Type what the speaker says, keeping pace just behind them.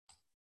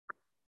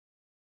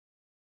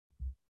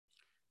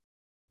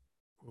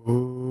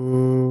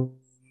ॐ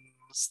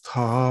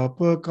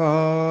स्थापकाय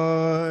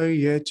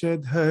च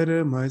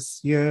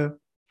धर्मस्य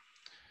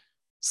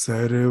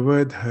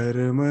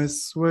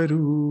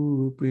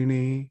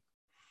सर्वधर्मस्वरूपिणे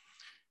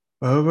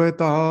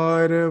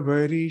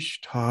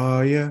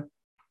अवतारवरिष्ठाय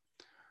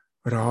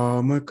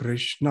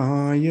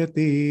रामकृष्णाय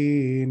ते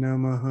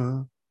नमः।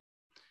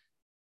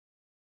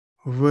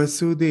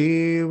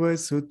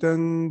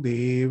 वसुदेवसुतं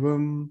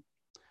देवं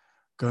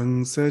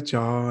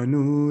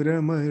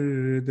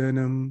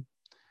कंसचानूरमर्दनं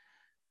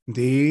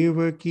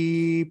देवकी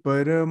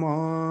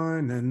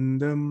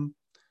परमानन्दं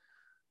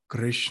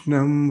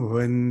कृष्णं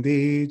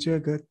वन्दे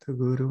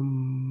जगद्गुरुम्।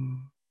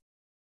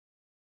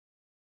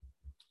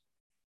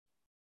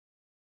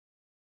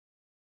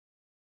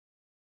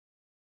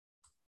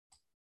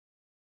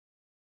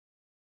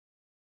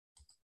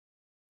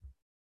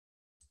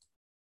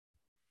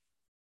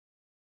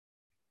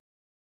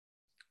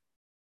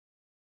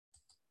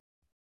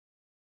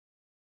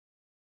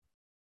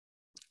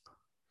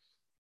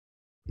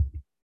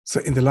 So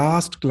in the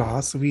last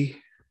class,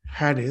 we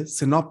had a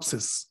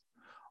synopsis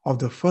of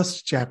the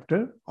first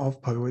chapter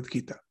of Bhagavad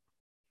Gita.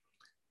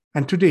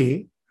 And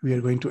today we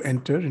are going to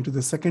enter into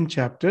the second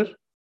chapter.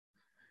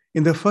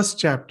 In the first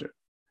chapter,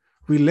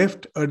 we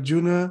left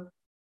Arjuna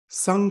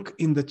sunk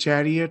in the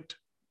chariot,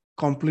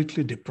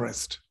 completely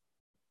depressed.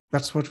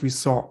 That's what we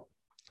saw.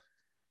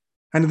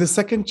 And in the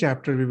second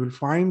chapter, we will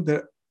find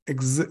the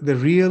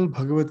real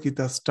Bhagavad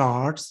Gita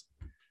starts,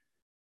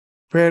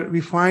 where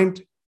we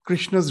find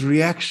Krishna's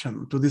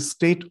reaction to the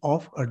state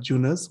of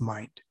Arjuna's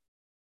mind.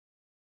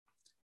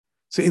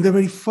 So in the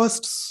very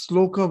first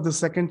sloka of the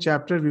second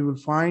chapter, we will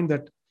find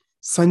that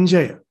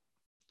Sanjaya,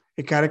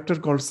 a character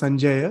called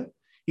Sanjaya,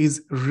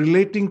 is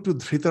relating to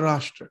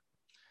Dhritarashtra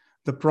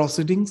the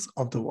proceedings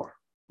of the war.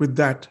 With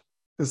that,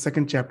 the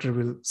second chapter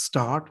will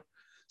start.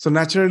 So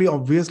naturally,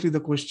 obviously, the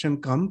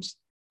question comes,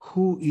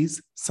 who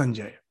is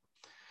Sanjaya?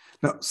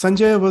 Now,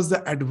 Sanjaya was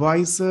the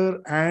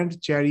advisor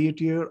and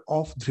charioteer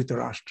of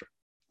Dhritarashtra.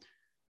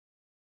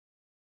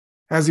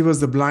 As he was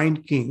the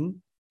blind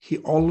king, he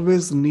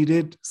always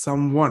needed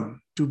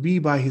someone to be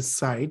by his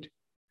side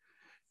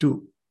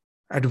to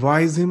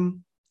advise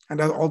him.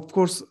 And of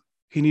course,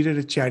 he needed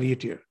a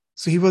charioteer.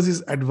 So he was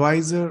his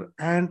advisor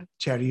and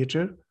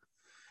charioteer.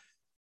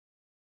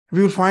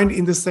 We will find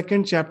in the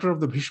second chapter of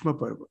the Bhishma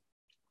Parva,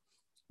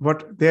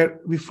 but there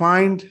we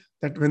find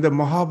that when the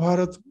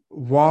Mahabharata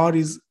war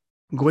is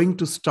going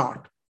to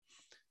start,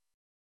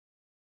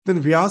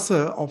 then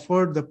Vyasa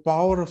offered the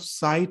power of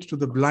sight to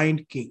the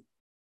blind king,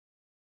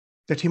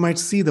 that he might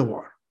see the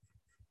war.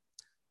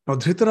 Now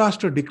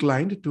Dhritarashtra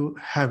declined to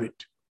have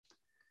it.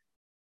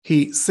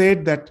 He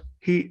said that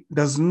he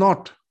did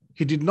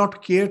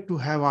not care to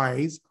have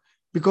eyes,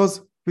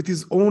 because with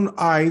his own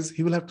eyes,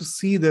 he will have to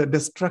see the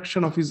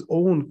destruction of his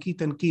own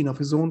kith and kin, of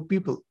his own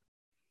people.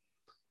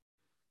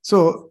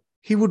 So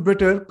he would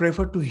better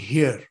prefer to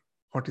hear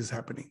what is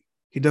happening.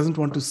 He doesn't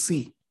want to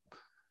see.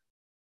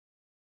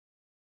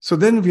 So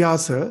then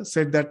Vyasa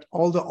said that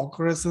all the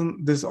occurrence,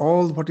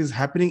 all what is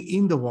happening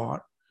in the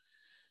war,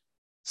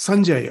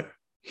 Sanjaya,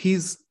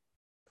 his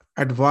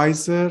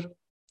advisor,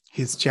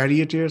 his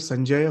charioteer,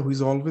 Sanjaya, who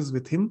is always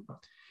with him,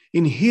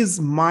 in his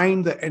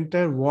mind, the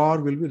entire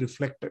war will be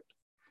reflected.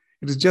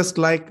 It is just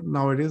like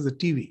nowadays the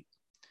TV.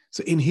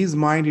 So in his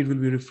mind, it will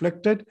be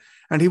reflected,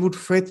 and he would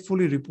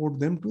faithfully report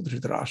them to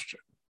Dhritarashtra.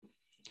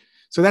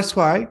 So that's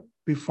why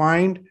we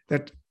find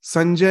that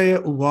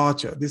Sanjaya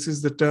Uvacha, this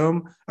is the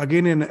term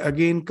again and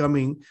again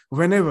coming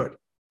whenever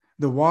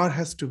the war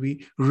has to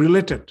be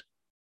related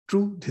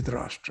to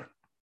Dhritarashtra.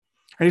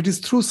 And it is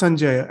through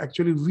Sanjaya,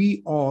 actually,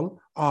 we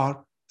all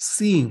are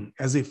seeing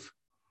as if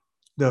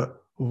the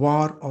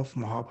war of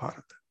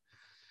Mahabharata.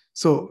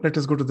 So let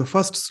us go to the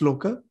first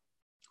sloka.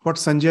 What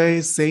Sanjaya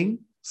is saying,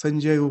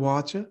 Sanjaya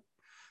Uvacha,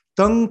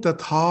 Tang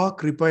tatha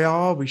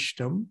kripaya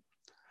vishtam,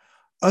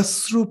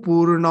 asru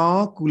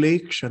purna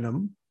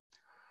kulekshanam,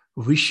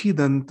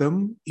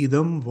 vishidantam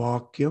idam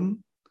vakyam,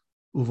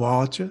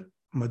 uvacha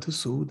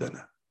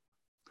madhusudana.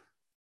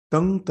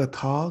 Tang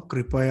tatha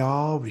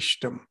kripaya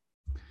vishtam.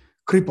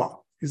 Kripa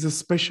is a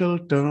special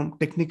term,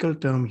 technical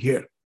term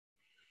here.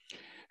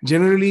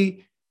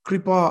 Generally,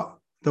 kripa,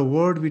 the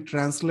word we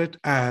translate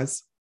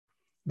as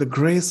the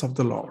grace of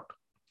the Lord.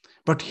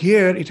 But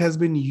here it has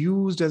been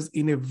used as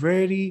in a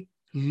very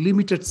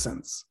limited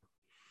sense.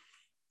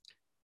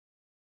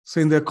 So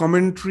in the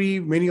commentary,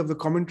 many of the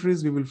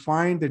commentaries, we will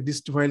find that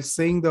this, while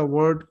saying the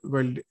word,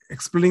 while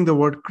explaining the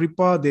word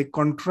kripa, they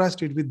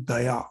contrast it with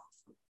daya.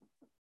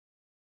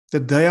 The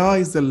daya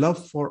is the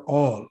love for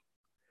all.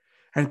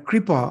 And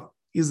kripa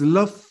is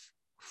love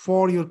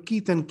for your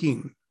kith and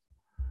kin.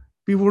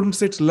 We wouldn't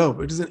say it's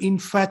love. It is an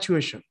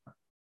infatuation,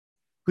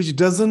 which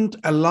doesn't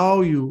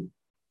allow you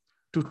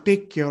to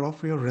take care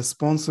of your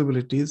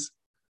responsibilities.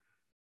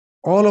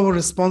 All our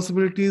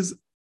responsibilities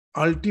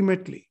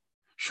ultimately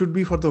should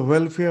be for the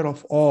welfare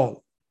of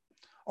all.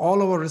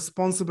 All our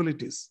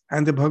responsibilities.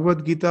 And the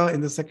Bhagavad Gita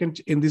in the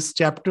second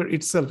chapter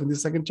itself, not in the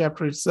second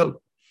chapter,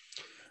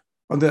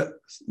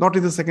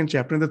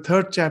 in the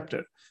third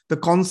chapter, the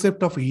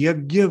concept of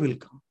yajna will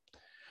come.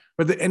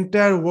 where the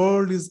entire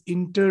world is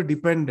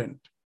interdependent.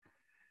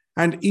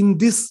 And in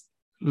this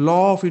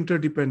law of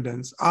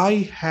interdependence,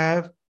 I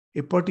have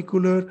a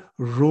particular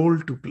role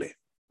to play.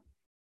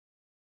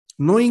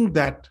 Knowing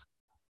that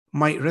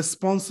my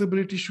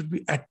responsibility should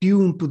be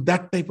attuned to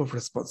that type of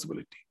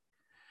responsibility.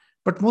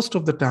 But most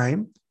of the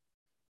time,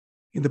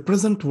 in the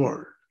present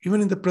world, even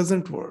in the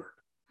present world,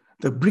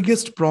 the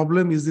biggest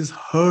problem is this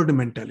herd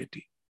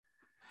mentality.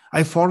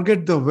 I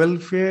forget the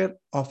welfare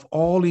of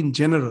all in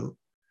general,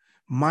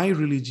 my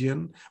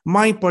religion,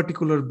 my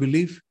particular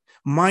belief,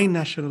 my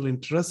national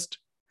interest.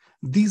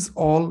 These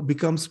all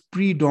becomes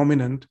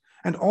predominant,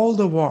 and all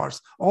the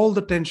wars, all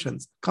the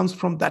tensions comes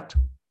from that.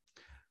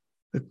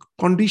 The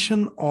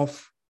condition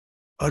of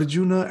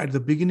Arjuna at the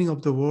beginning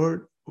of the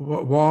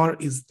war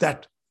is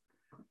that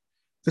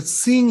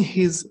seeing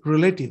his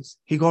relatives,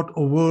 he got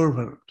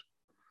overwhelmed.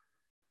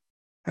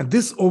 And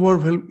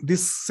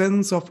this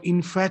sense of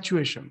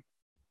infatuation,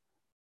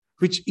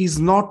 which is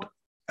not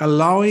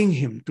allowing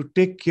him to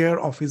take care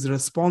of his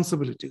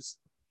responsibilities,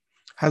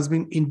 has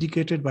been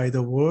indicated by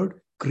the word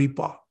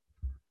kripa.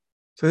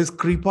 So this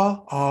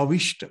kripa,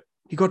 avishta.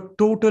 He got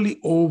totally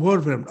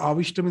overwhelmed.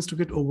 Avishta means to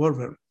get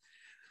overwhelmed.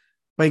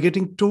 By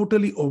getting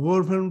totally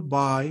overwhelmed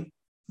by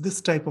this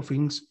type of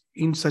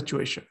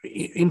infatuation.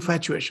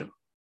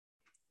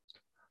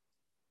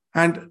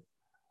 And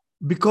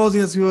because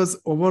he was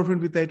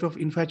overwhelmed with that type of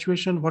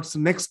infatuation, what's the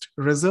next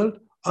result?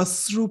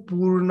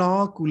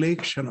 Asrupurna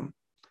kulekshanam.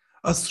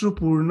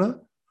 Asrupurna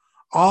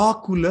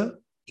akula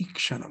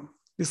ikshanam.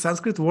 The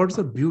Sanskrit words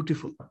are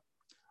beautiful.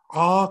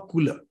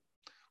 Akula.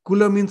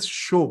 Kula means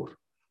shore.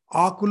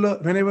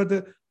 Akula, whenever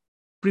the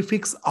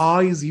prefix a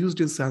is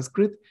used in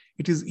Sanskrit,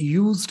 it is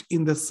used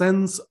in the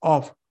sense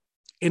of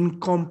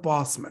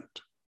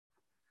encompassment.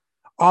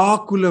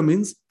 Akula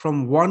means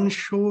from one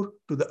shore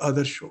to the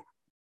other shore.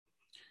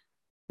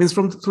 Means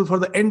for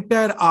the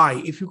entire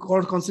eye, if you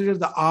consider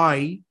the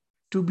eye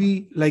to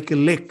be like a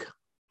lake,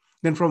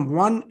 then from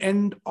one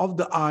end of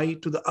the eye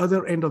to the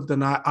other end of the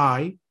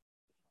eye,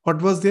 what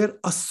was there?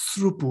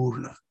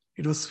 Asrupurna.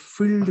 It was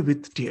filled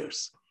with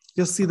tears.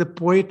 Just see the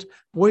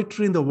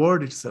poetry in the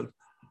word itself.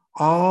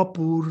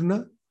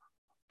 Apurna,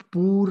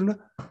 purna,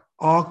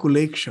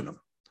 akulakshanam.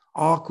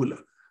 Akula.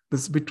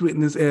 This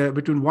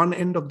between one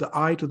end of the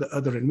eye to the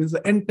other end. Means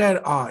the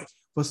entire eye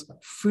was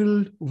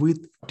filled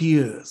with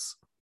tears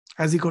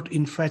as he got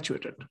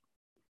infatuated.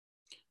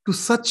 To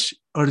such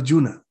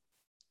Arjuna,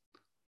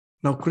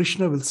 now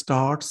Krishna will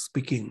start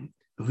speaking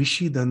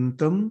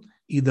Vishidantam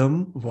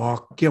idam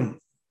vakyam.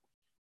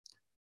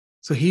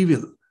 So he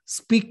will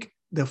speak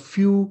the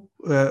few,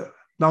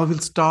 now he'll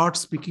start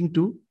speaking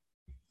to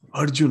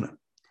Arjuna.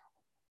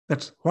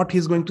 That's what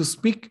he's going to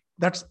speak.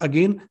 That's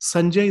again,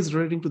 Sanjay is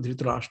relating to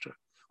Dhritarashtra.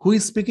 Who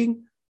is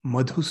speaking?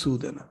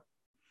 Madhusudana.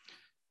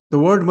 The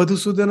word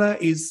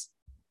Madhusudana is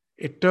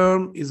a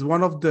term, is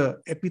one of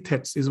the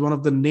epithets, is one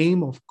of the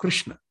name of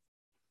Krishna.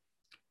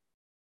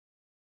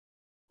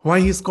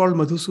 Why he is called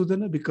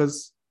Madhusudana?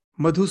 Because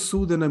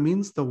Madhusudana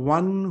means the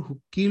one who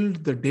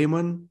killed the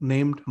demon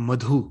named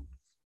Madhu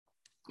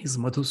is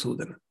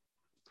Madhusudana.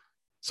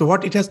 So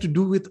what it has to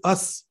do with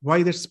us,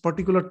 why this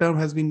particular term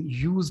has been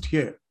used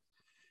here?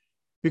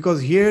 Because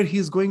here he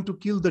is going to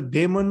kill the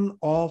demon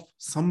of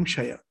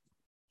samshaya,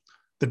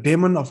 the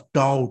demon of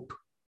doubt,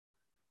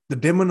 the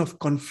demon of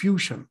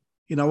confusion.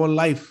 In our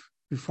life,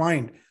 we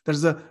find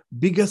there's the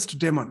biggest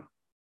demon.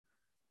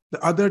 The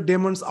other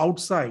demons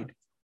outside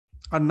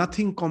are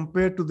nothing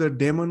compared to the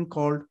demon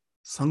called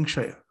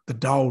samshaya, the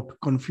doubt,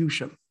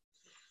 confusion.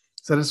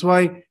 So that's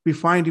why we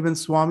find even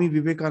Swami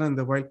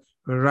Vivekananda, while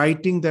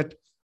writing that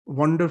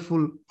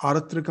wonderful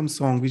Aratrikam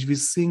song, which we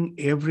sing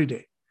every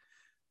day.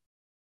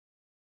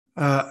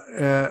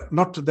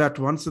 Not that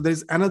one. So there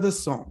is another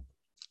song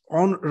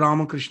on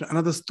Ramakrishna,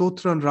 another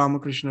stotra on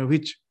Ramakrishna,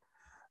 which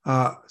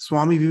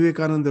Swami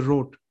Vivekananda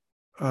wrote.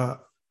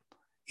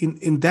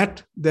 In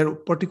that, their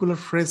particular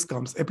phrase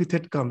comes,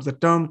 epithet comes, the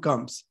term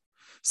comes.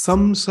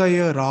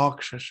 Samsaya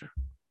Rakshasha.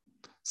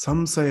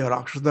 Samsaya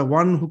Rakshasha, the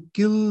one who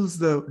kills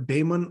the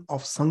demon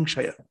of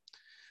Samshaya.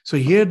 So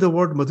here the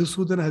word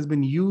Madhusudana has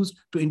been used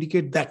to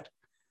indicate that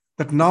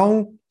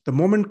now the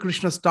moment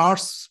Krishna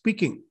starts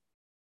speaking,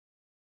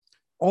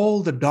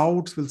 all the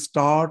doubts will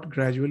start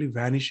gradually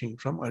vanishing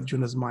from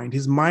Arjuna's mind.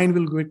 His mind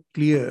will get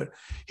clear.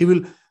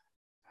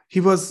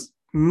 He was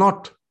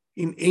not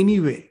in any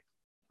way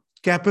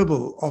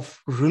capable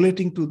of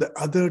relating to the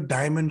other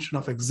dimension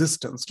of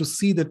existence, to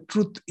see the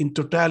truth in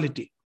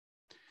totality.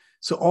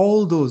 So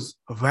all those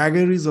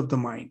vagaries of the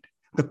mind,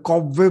 the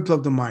cobwebs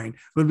of the mind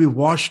will be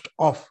washed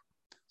off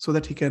so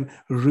that he can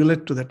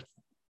relate to that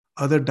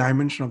other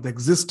dimension of the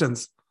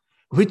existence,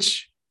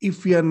 which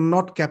if we are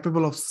not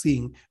capable of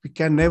seeing, we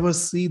can never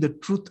see the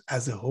truth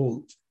as a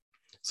whole.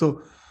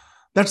 So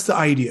that's the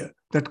idea,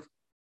 that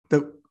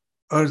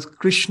as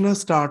Krishna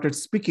started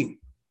speaking,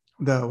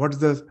 what is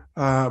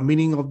the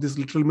meaning of this,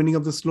 literal meaning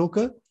of the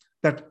sloka?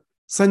 That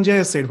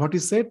Sanjaya said, what he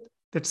said,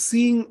 that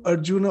seeing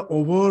Arjuna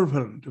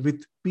overwhelmed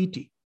with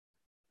pity,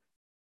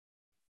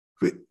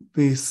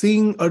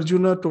 seeing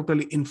Arjuna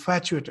totally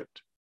infatuated,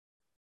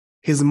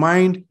 his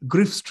mind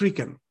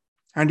grief-stricken,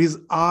 and his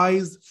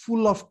eyes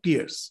full of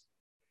tears,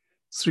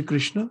 Sri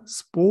Krishna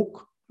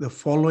spoke the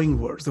following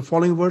words. The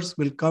following words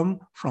will come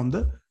from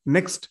the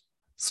next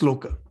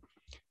sloka.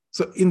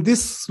 So in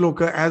this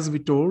sloka, as we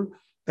told,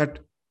 that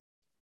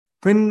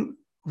when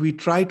we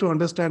try to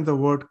understand the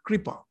word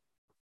kripa,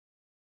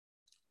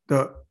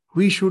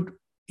 we should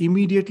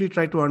immediately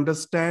try to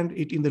understand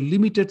it in the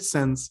limited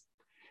sense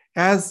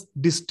as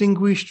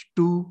distinguished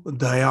to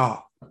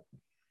daya.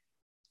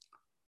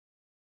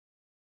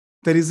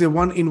 There is in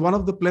one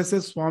of the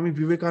places, Swami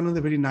Vivekananda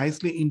very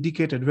nicely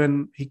indicated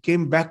when he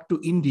came back to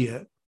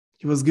India,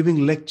 he was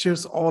giving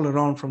lectures all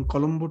around from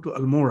Colombo to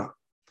Almora.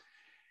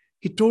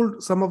 He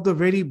told some of the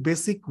very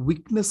basic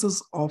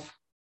weaknesses of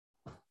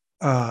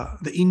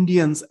the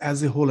Indians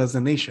as a whole, as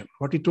a nation.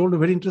 What he told, a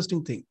very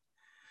interesting thing,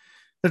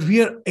 that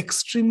we are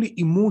extremely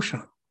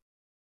emotional.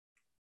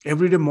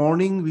 Every day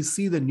morning, we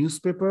see the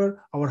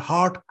newspaper, our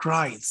heart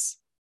cries.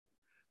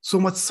 So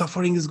much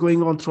suffering is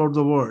going on throughout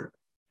the world.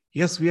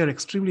 Yes, we are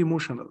extremely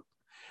emotional.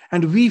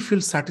 And we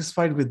feel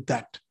satisfied with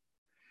that.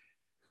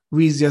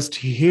 We just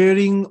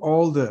hearing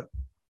all the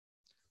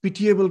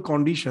pitiable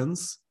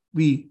conditions,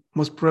 we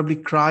most probably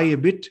cry a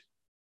bit.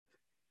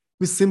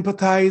 We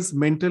sympathize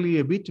mentally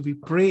a bit, we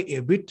pray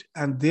a bit,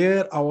 and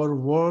there our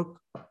work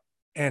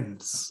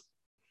ends.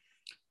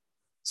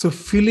 So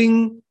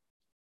feeling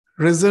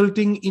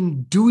resulting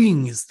in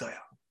doing is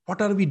there.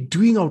 What are we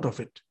doing out of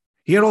it?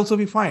 Here also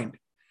we find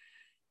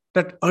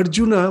that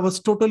Arjuna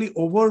was totally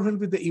overwhelmed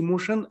with the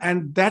emotion,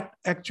 and that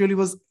actually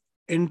was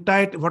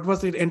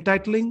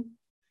entitling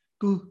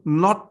to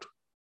not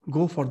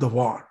go for the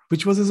war,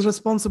 which was his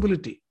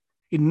responsibility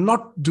in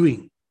not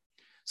doing.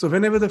 So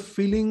whenever the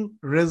feeling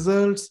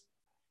results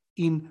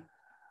in,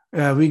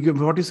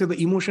 the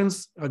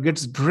emotions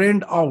gets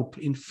drained out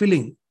in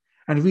feeling,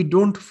 and we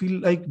don't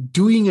feel like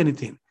doing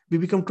anything, we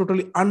become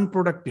totally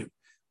unproductive.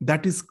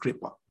 That is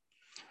kripa.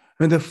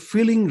 When the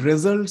feeling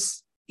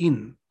results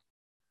in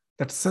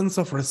that sense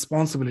of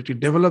responsibility,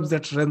 develops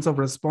that sense of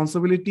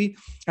responsibility,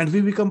 and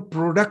we become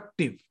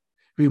productive,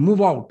 we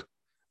move out,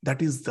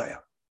 that is daya.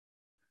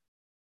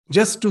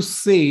 Just to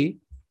say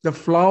the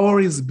flower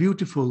is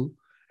beautiful,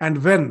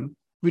 and when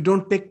we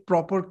don't take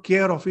proper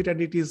care of it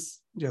and it is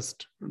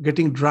just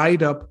getting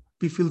dried up,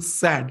 we feel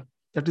sad,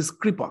 that is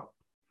kripa.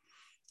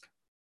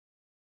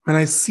 When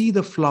I see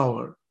the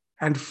flower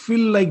and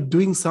feel like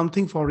doing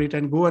something for it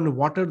and go and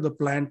water the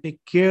plant, take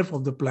care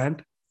of the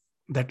plant,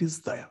 that is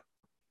daya.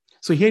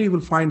 So here you will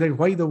find that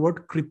why the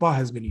word kripa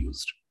has been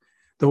used.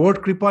 The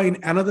word kripa in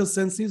another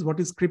sense is, what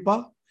is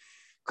kripa?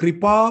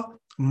 Kripa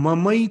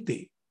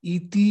mamaite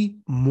iti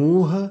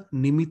moha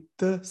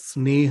nimitta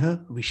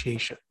sneha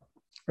vishesha.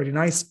 Very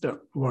nice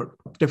word,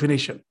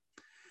 definition.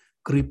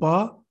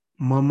 Kripa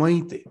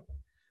mamaite.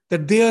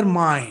 That they are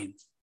mine.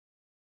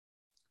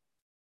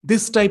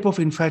 This type of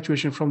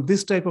infatuation, from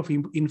this type of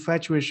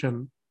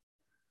infatuation,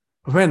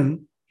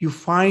 when you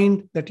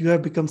find that you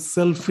have become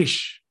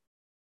selfish,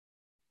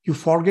 you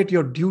forget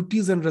your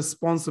duties and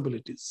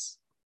responsibilities,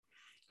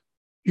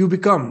 you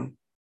become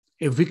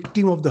a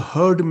victim of the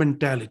herd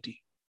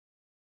mentality,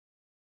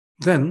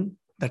 then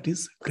that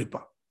is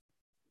kripa.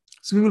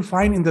 So we will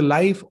find in the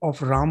life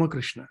of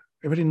Ramakrishna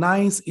a very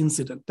nice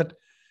incident that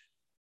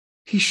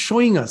he's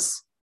showing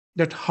us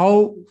that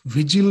how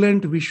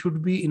vigilant we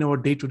should be in our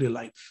day-to-day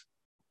life.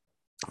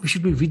 We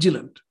should be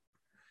vigilant.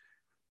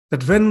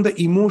 That when the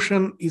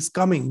emotion is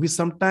coming, we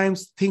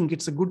sometimes think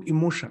it's a good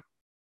emotion.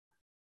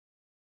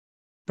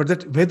 But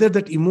that whether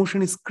that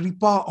emotion is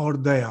kripa or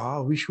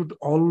daya, we should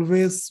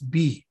always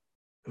be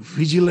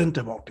vigilant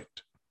about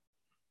it.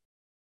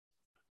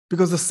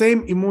 Because the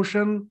same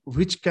emotion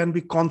which can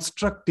be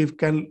constructive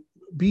can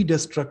be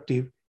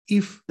destructive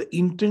if the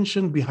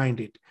intention behind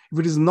it, if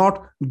it is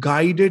not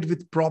guided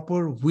with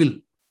proper will.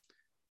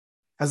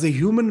 As a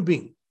human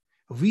being,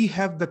 we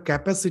have the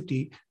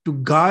capacity to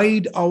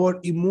guide our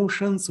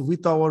emotions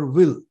with our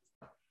will.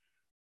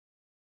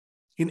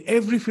 In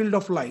every field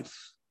of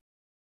life,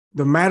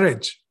 the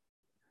marriage,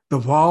 the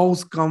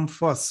vows come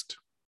first,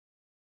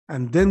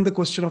 and then the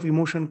question of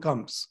emotion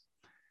comes.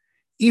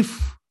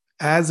 If,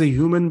 as a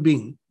human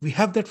being, we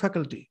have that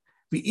faculty,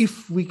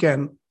 if we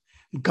can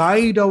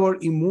guide our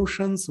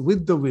emotions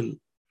with the will,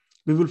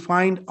 we will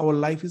find our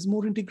life is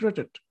more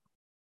integrated.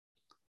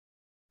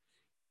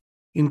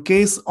 In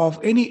case of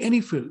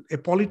any field, a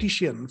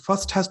politician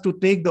first has to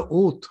take the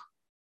oath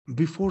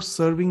before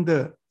serving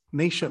the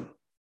nation.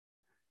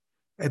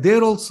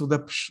 There also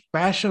the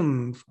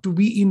passion to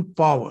be in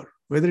power,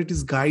 whether it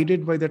is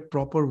guided by that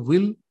proper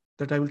will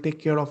that I will take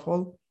care of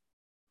all,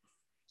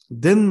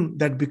 then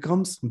that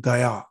becomes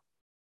daya.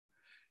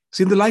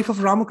 See, in the life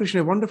of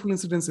Ramakrishna, a wonderful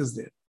incident is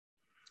there.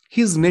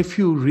 His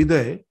nephew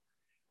Hriday,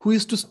 who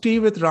used to stay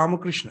with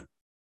Ramakrishna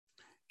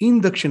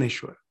in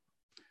Dakshineshwar,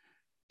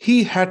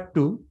 he had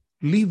to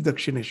leave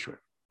Dakshineshwar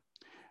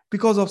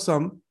because of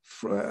some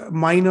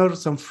minor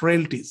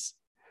frailties.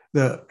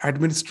 The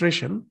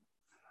administration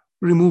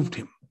removed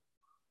him.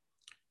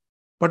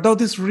 But now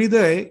this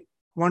Hriday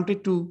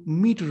wanted to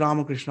meet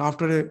Ramakrishna.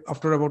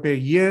 After about a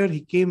year,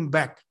 he came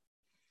back.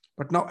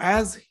 But now,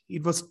 as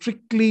it was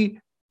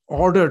strictly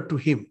ordered to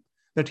him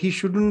that he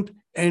shouldn't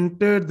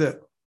enter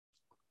the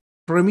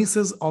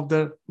premises of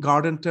the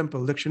garden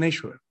temple,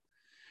 Dakshineshwar.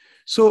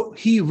 So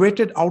he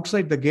waited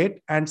outside the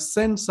gate and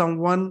sent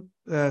someone,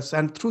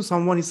 and through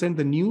someone he sent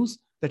the news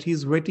that he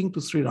is waiting to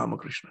Sri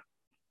Ramakrishna.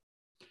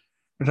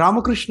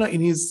 Ramakrishna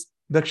in his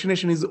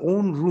Dakshineshwar, in his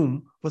own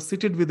room, was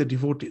seated with the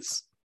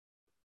devotees.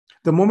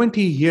 The moment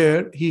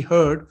he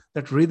heard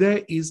that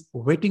Hridaya is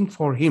waiting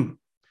for him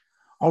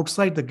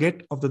outside the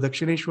gate of the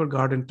Dakshineshwar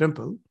garden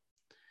temple,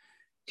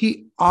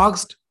 he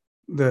asked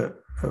the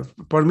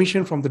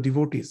permission from the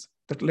devotees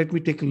that let me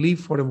take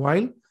leave for a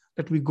while,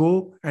 let me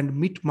go and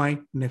meet my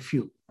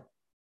nephew.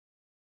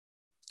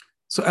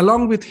 So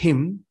along with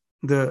him,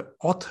 the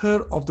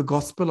author of the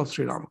Gospel of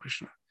Sri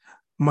Ramakrishna,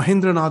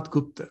 Mahendranath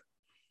Gupta,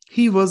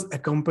 he was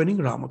accompanying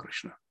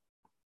Ramakrishna.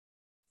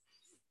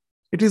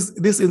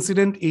 This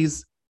incident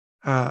is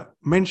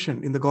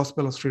mentioned in the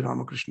Gospel of Sri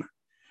Ramakrishna.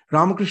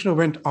 Ramakrishna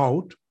went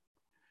out,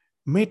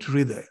 met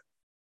Hridaya,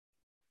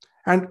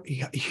 and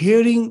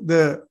hearing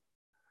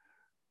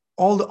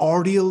all the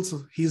ordeals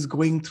he's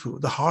going through,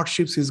 the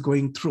hardships he's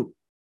going through,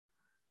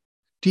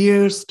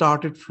 tears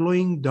started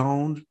flowing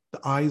down the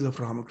eyes of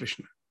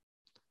Ramakrishna.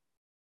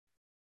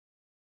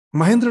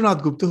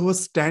 Mahendranath Gupta, who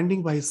was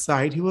standing by his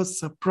side, he was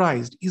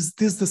surprised. Is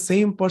this the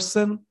same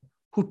person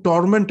who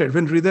tormented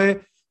when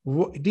Hridaya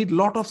did a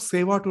lot of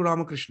seva to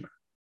Ramakrishna?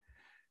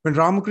 When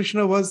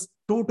Ramakrishna was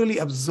totally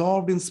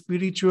absorbed in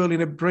spiritual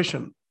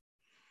inebriation,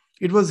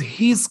 it was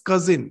his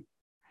cousin,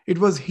 it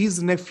was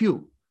his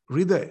nephew,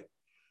 Hridaya,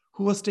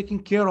 who was taking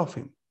care of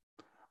him.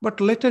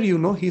 But later,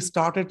 he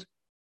started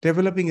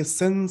developing a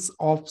sense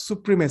of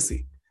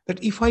supremacy,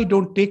 that if I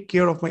don't take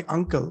care of my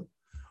uncle,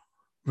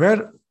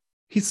 where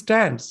he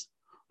stands,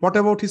 what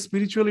about his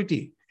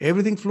spirituality?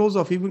 Everything flows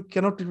off. He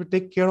cannot even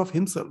take care of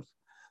himself.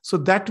 So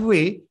that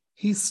way,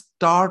 he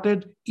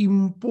started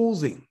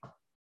imposing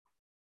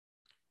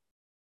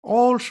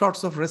all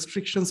sorts of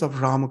restrictions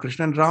of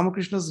Ramakrishna. And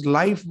Ramakrishna's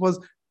life was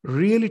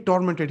really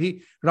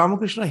tormented.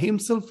 Ramakrishna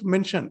himself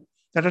mentioned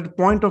that at a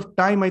point of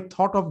time, I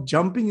thought of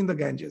jumping in the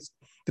Ganges,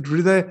 that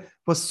Hridaya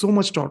was so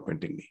much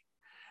tormenting me.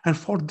 And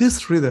for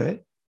this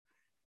Hridaya,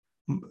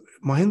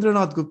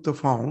 Mahendranath Gupta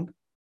found,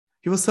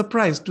 he was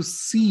surprised to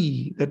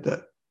see that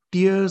the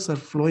tears are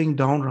flowing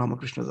down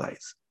Ramakrishna's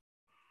eyes.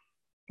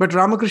 But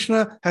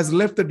Ramakrishna has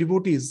left the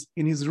devotees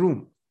in his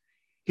room.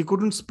 He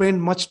couldn't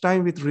spend much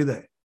time with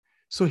Hridaya.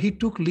 So he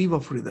took leave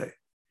of Hridaya.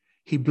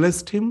 He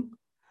blessed him,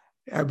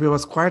 he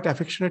was quite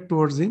affectionate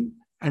towards him,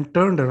 and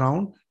turned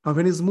around. Now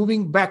when he's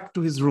moving back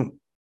to his room,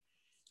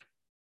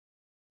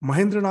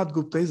 Mahendranath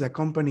Gupta is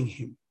accompanying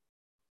him.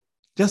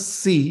 Just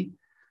see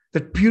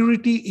that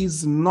purity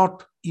is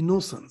not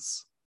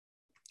innocence.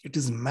 It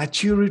is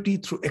maturity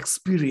through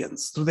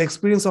experience. Through the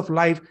experience of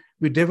life,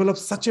 we develop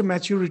such a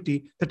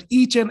maturity that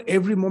each and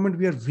every moment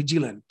we are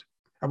vigilant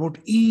about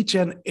each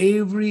and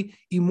every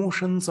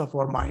emotions of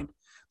our mind.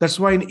 That's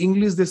why in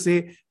English they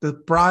say the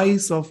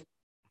price of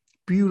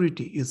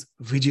purity is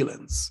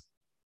vigilance.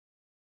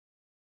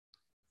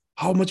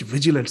 How much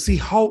vigilance? See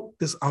how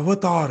this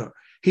avatar,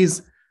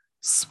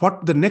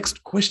 what the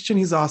next question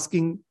he's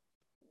asking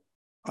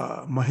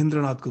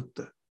Mahendranath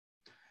Gupta.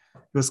 He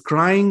was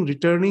crying,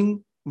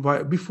 returning,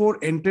 before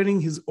entering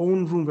his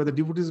own room where the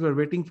devotees were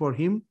waiting for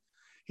him.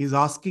 He's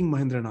asking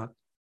Mahendranath,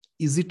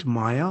 is it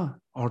Maya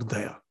or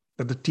Daya?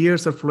 That the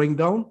tears are flowing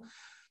down.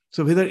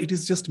 So whether it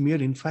is just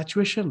mere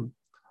infatuation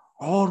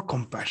or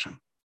compassion.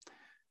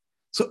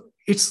 So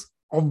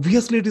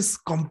obviously it is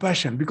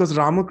compassion, because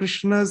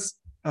Ramakrishna's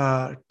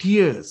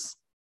tears,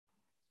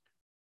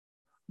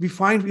 we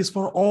find, is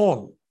for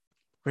all.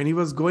 When he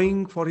was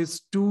going for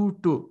his tour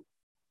to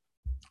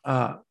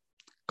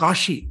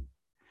Kashi,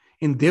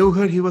 in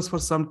Devghar he was for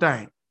some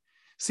time,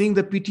 seeing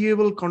the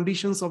pitiable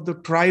conditions of the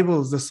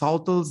tribals,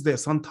 the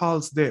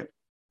Santals there.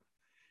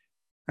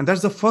 And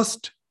that's the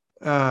first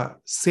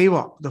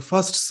seva, the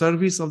first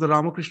service of the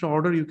Ramakrishna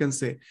order, you can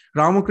say.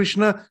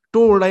 Ramakrishna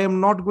told, I am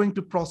not going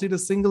to proceed a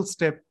single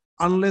step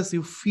unless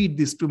you feed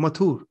this to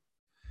Mathur.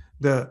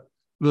 The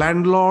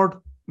landlord,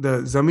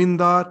 the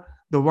zamindar,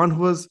 the one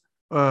who was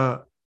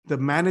the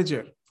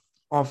manager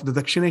of the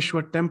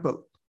Dakshineshwar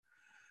temple.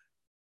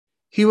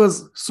 He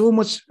was so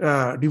much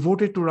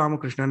devoted to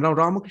Ramakrishna. And now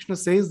Ramakrishna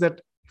says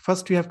that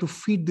first you have to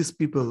feed these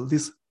people,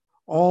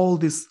 all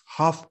these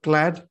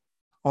half-clad,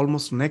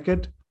 almost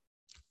naked,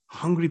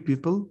 hungry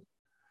people,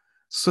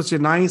 such a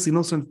nice,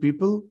 innocent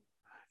people.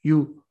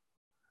 You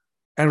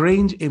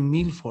arrange a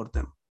meal for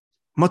them.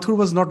 Mathur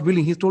was not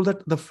willing. He told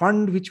that the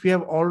fund which we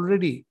have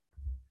already,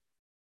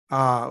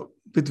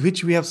 with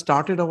which we have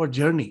started our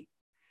journey,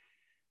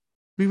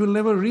 we will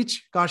never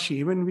reach Kashi.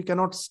 Even we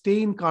cannot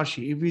stay in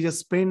Kashi if we just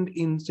spend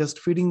in just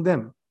feeding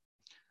them.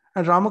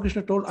 And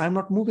Ramakrishna told, I am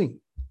not moving.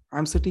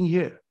 I'm sitting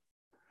here.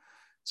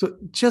 So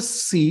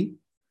just see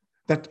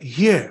that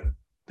here,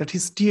 that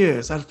his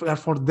tears are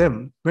for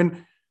them.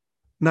 When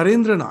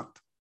Narendranath,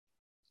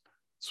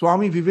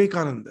 Swami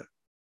Vivekananda,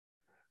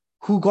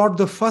 who got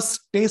the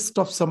first taste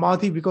of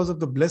samadhi because of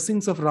the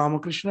blessings of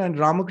Ramakrishna. And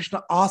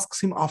Ramakrishna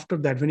asks him after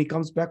that, when he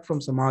comes back from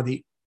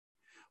samadhi,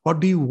 what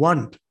do you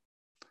want?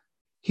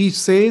 He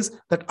says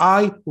that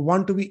I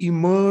want to be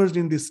immersed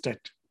in this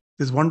state,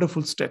 this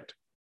wonderful state.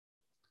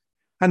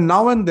 And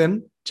now and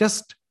then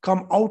just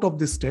come out of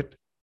this state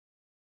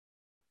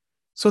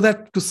so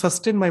that to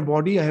sustain my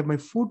body, I have my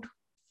food,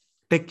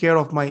 take care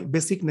of my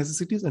basic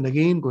necessities, and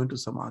again go into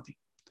samadhi.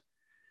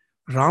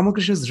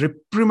 Ramakrishna is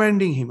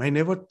reprimanding him. I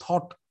never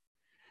thought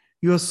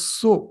you are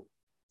so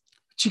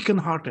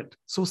chicken-hearted,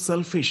 so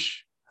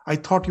selfish. I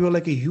thought you were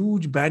like a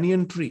huge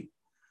banyan tree,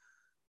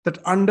 that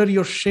under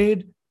your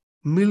shade,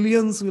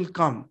 millions will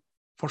come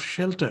for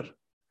shelter,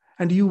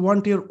 and you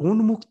want your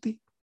own mukti.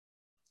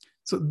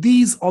 So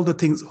these all the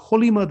things.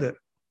 Holy Mother,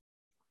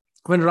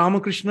 when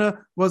Ramakrishna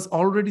was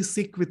already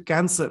sick with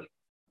cancer,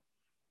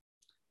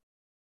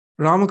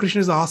 Ramakrishna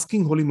is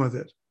asking Holy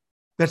Mother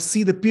that,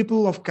 see, the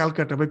people of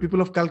Calcutta, by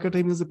people of Calcutta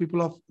he means the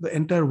people of the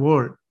entire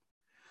world,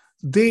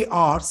 they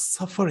are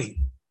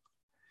suffering.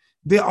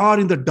 They are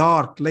in the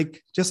dark,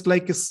 just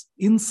like an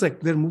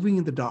insect, they're moving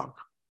in the dark.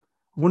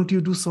 Won't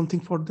you do something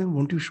for them?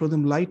 Won't you show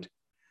them light?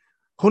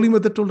 Holy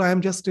Mother told, I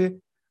am just a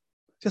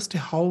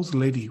house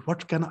lady.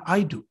 What can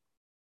I do?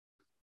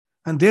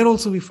 And there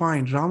also we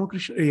find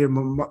Ramakrishna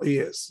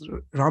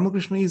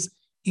is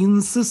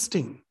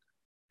insisting,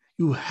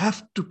 you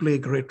have to play a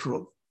great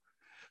role.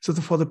 So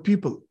for the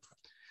people.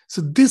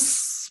 So this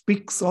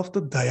speaks of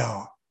the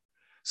daya.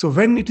 So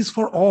when it is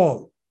for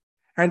all,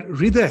 and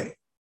Hriday,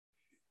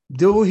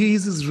 though he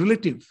is his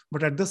relative,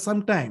 but at the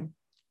same time,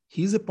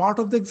 he is a part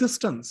of the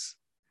existence.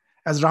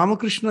 As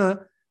Ramakrishna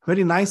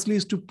very nicely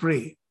is to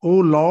pray, oh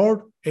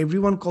Lord,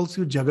 everyone calls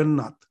you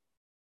Jagannath.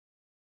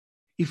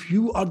 If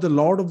you are the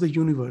Lord of the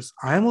universe,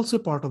 I am also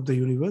part of the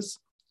universe.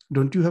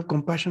 Don't you have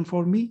compassion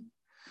for me?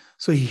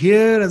 So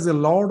here, as the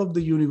Lord of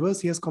the universe,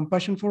 he has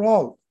compassion for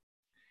all.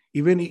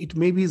 Even it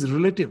may be his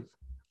relative.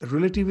 The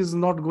relative is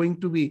not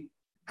going to be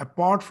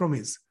apart from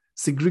his,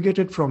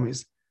 segregated from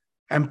his,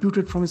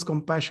 amputed from his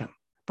compassion.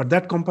 But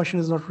that compassion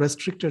is not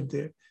restricted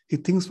there. He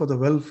thinks for the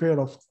welfare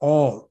of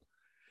all.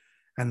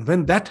 And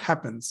when that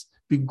happens,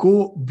 we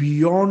go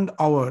beyond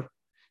our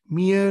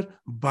mere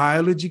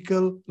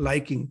biological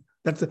liking.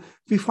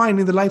 We find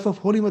in the life of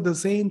Holy Mother the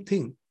same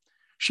thing.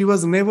 She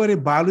was never a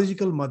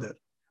biological mother,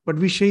 but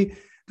we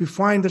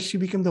find that she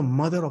became the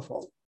mother of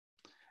all.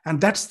 And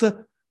that's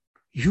the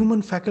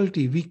human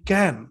faculty. We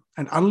can,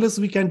 and unless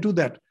we can do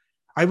that,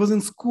 I was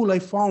in school, I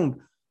found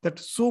that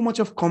so much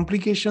of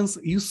complications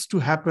used to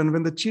happen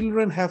when the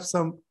children have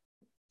some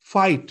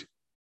fight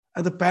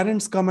and the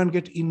parents come and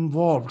get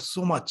involved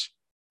so much.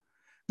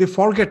 They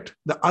forget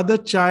the other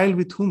child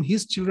with whom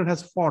his children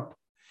has fought.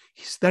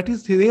 That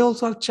is, they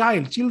also are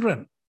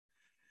children.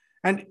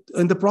 And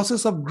in the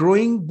process of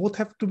growing, both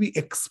have to be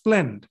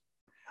explained.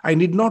 I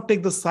need not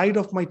take the side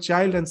of my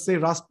child and say,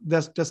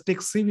 just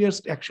take severe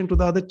action to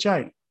the other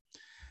child.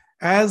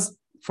 As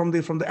from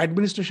the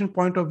administration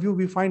point of view,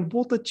 we find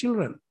both the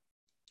children.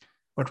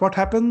 But what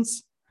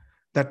happens?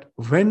 That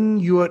when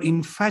you are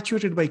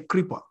infatuated by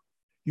kripa,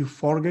 you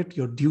forget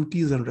your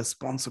duties and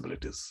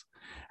responsibilities.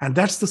 And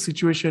that's the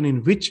situation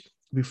in which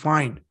we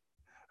find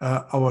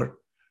our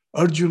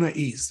Arjuna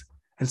is.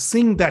 And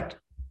seeing that,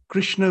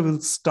 Krishna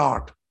will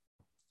start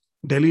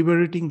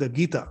deliberating the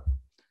Gita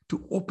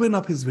to open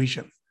up his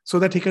vision so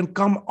that he can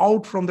come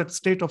out from that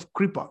state of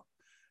kripa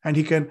and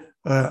he can,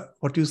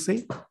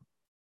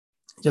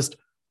 just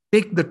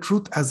take the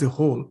truth as a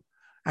whole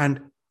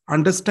and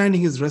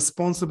understanding his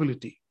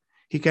responsibility.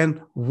 He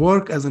can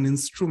work as an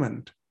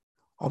instrument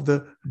of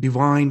the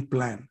divine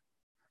plan.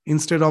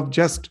 Instead of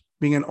just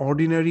being an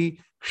ordinary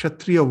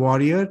Kshatriya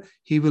warrior,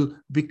 he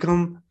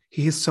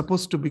is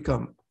supposed to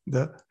become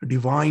the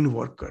divine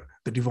worker,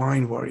 the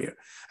divine warrior.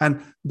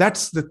 And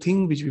that's the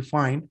thing which we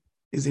find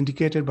is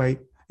indicated by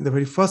in the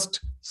very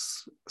first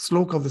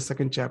sloka of the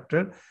second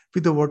chapter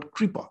with the word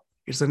kripa.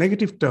 It's a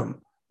negative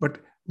term, but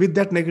with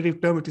that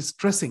negative term, it is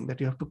stressing that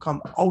you have to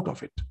come out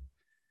of it.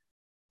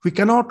 We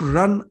cannot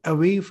run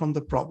away from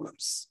the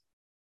problems.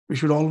 We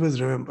should always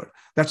remember.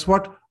 That's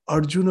what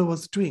Arjuna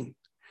was doing,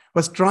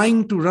 was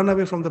trying to run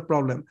away from the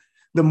problem.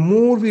 The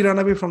more we run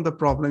away from the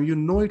problem, you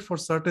know it for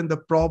certain, the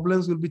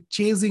problems will be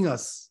chasing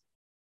us.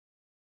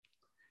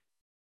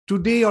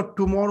 Today or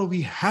tomorrow,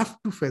 we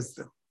have to face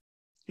them.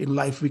 In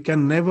life, we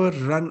can never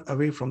run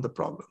away from the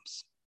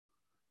problems.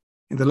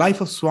 In the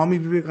life of Swami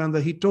Vivekananda,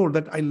 he told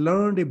that I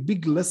learned a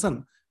big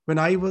lesson when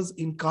I was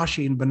in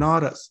Kashi, in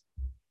Banaras.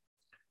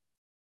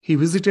 He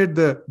visited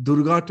the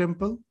Durga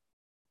temple,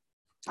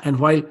 and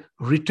while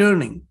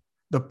returning,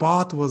 the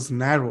path was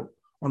narrow.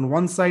 On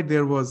one side,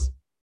 there was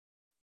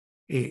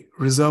a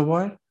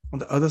reservoir. On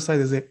the other side,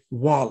 there's a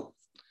wall.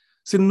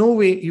 So no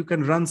way you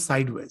can run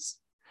sideways.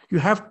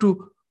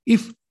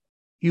 If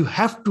you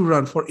have to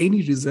run for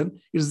any reason,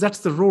 that's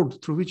the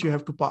road through which you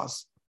have to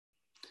pass.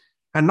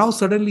 And now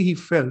suddenly he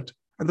felt,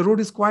 and the road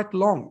is quite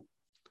long.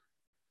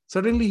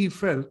 Suddenly he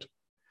felt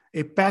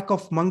a pack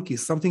of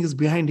monkeys. Something is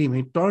behind him.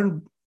 He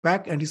turned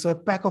back and he saw a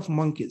pack of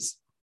monkeys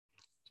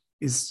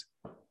is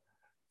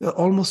They were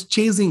almost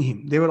chasing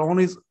him. They were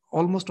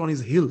almost on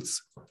his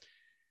heels.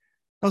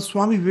 Now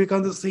Swami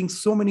Vivekananda is saying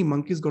so many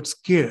monkeys got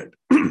scared,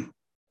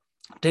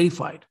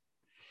 terrified.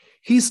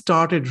 He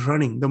started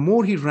running. The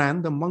more he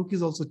ran, the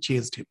monkeys also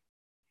chased him.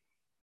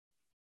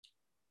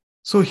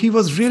 So he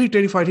was really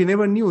terrified. He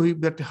never knew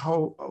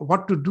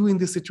what to do in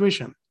this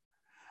situation.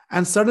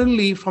 And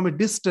suddenly, from a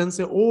distance,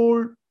 an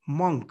old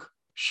monk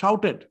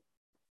shouted,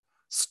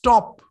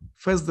 "Stop,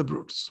 face the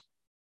brutes."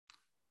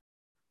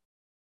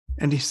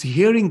 And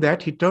hearing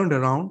that, he turned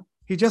around.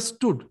 He just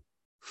stood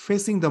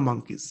facing the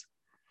monkeys.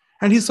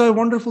 And he saw a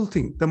wonderful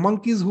thing. The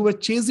monkeys who were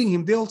chasing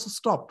him, they also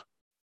stopped.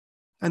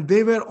 And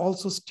they were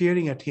also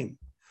staring at him.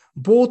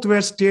 Both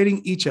were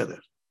staring each other.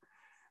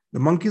 The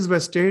monkeys were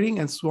staring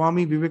and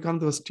Swami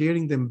Vivekananda was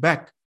staring them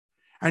back.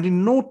 And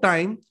in no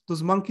time,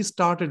 those monkeys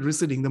started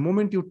receding. The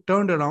moment you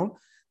turned around,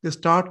 they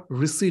start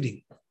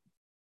receding.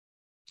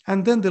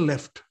 And then they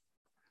left.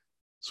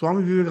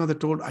 Swami Vivekananda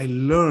told, I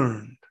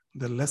learned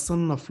the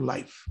lesson of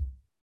life.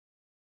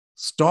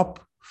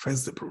 Stop,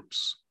 face the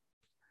brutes.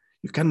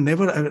 You can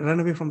never run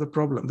away from the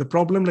problem. The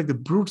problem, like the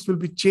brutes, will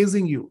be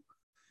chasing you.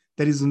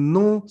 There is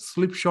no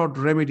slipshod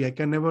remedy. I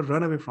can never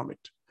run away from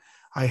it.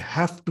 I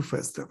have to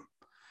face them.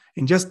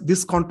 In just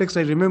this context,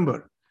 I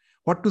remember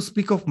what to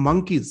speak of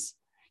monkeys.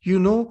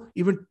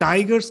 Even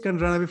tigers can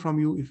run away from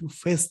you if you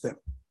face them.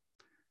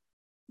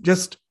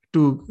 Just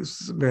to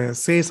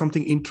say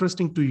something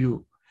interesting to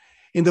you,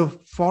 in the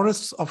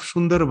forests of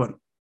Sundarban,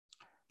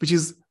 which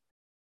is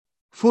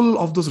full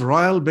of those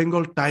Royal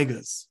Bengal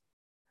tigers.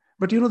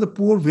 But the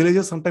poor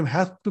villagers sometimes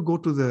have to go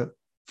to the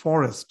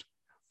forest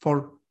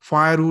for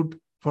firewood,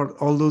 for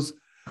all those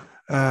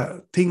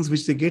things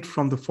which they get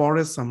from the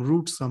forest, some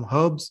roots, some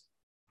herbs.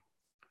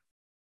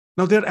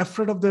 Now they're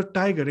afraid of the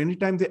tiger.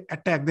 Anytime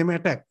they may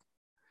attack.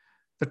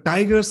 The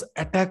tigers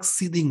attack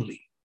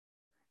seethingly.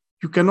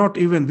 You cannot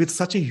even, with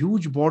such a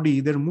huge body,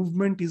 their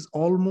movement is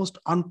almost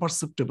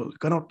imperceptible.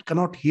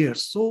 Cannot hear.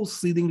 So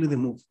seethingly they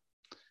move.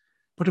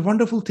 But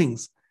wonderful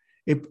things.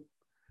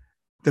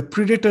 The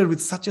predator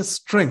with such a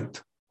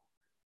strength,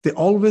 they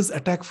always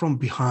attack from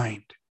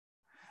behind.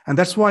 And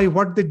that's why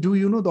what they do,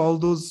 all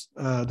those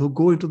who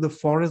go into the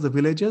forest, the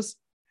villagers,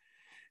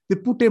 they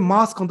put a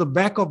mask on the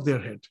back of their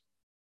head.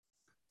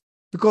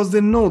 Because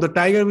they know the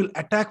tiger will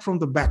attack from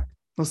the back.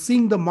 Now,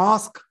 seeing the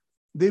mask,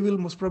 they will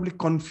most probably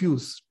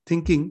confuse,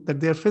 thinking that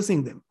they are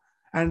facing them.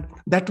 And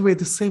that way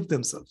they save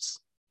themselves.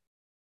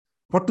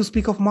 What to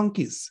speak of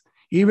monkeys?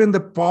 Even the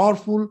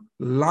powerful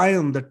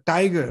lion, the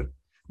tiger,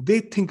 they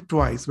think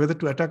twice whether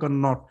to attack or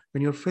not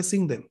when you're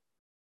facing them.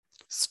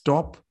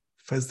 Stop,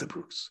 face the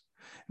brutes.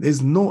 There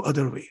is no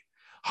other way.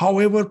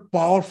 However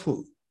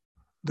powerful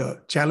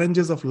the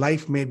challenges of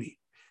life may be,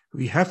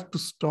 we have to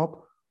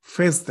stop,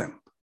 face them.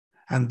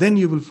 And then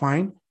you will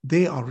find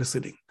they are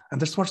receding.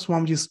 And that's what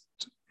Swamiji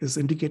is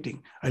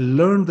indicating. I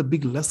learned the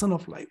big lesson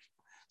of life.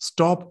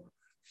 Stop,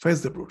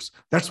 face the brutes.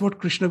 That's what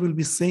Krishna will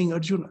be saying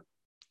Arjuna.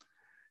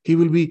 He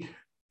will be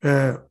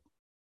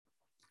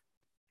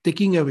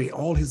taking away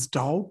all his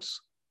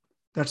doubts.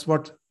 That's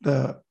what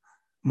the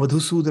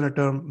Madhusudana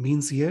term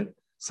means here.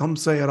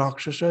 Samsaya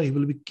Rakshasa, he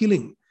will be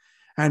killing.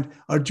 And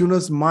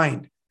Arjuna's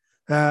mind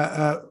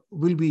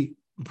will be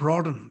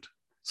broadened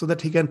so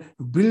that he can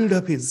build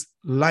up his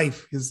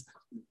life, his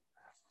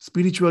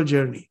spiritual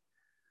journey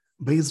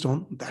based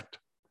on that.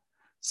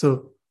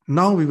 So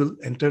now we will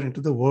enter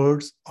into the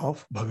words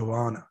of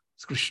Bhagavan,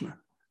 Krishna,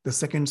 the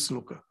second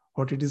sloka.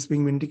 What it is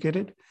being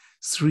indicated?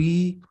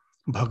 Sri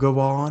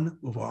Bhagavan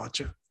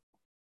Vacha.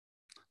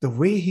 The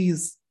way he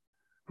is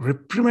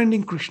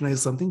reprimanding Krishna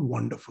is something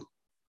wonderful.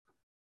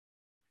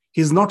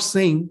 He is not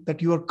saying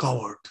that you are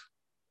coward.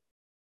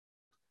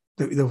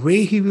 The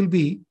way he will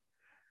be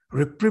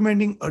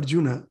reprimanding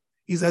Arjuna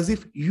is as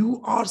if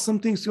you are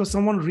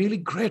someone really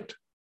great.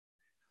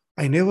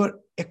 I never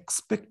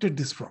expected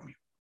this from you.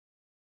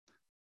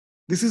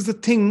 This is the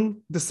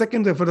thing,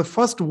 for the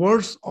first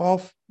words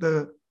of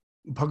the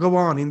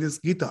Bhagavan in this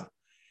Gita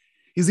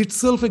is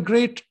itself a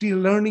great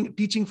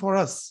teaching for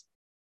us.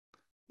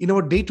 In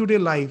our day-to-day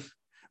life,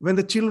 when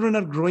the children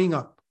are growing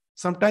up,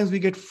 sometimes we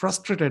get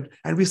frustrated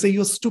and we say,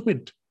 you're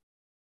stupid.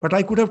 But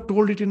I could have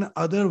told it in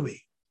another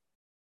way.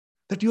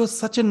 That you are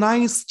such a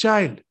nice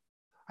child.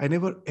 I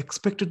never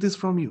expected this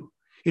from you.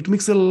 It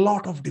makes a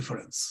lot of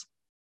difference.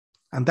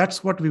 And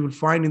that's what we will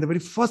find in the very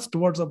first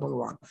words of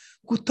Bhagavan.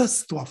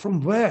 Kutastva,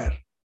 from where?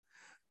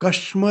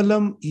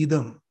 Kashmalam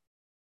idam,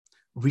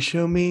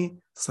 vishame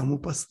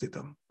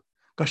samupastitam.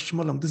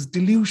 Kashmalam, this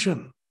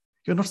delusion.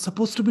 You're not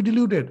supposed to be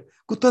deluded.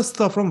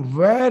 Kutastha, from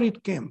where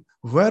it came?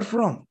 Where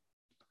from?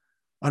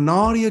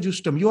 Anarya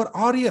justam, you are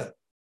Arya.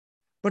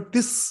 But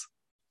this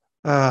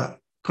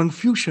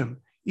confusion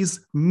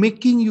is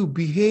making you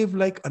behave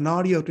like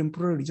Anarya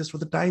temporarily, just for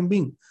the time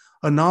being.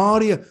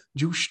 Anarya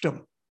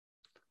justam.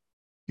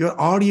 You're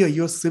Arya,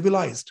 you're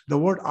civilized. The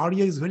word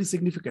Arya is very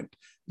significant.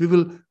 We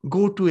will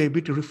go to a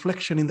bit of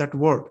reflection in that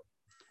word.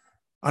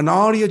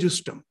 Anarya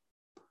justam,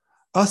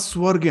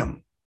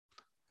 aswargyam.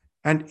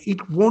 And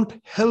it won't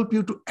help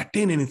you to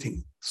attain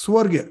anything.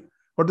 Swarga.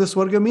 What the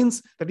Swarga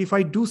means? That if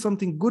I do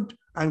something good,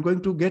 I'm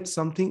going to get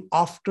something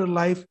after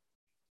life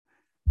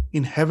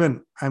in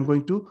heaven. I'm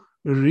going to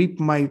reap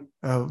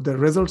the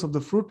results of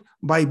the fruit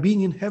by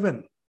being in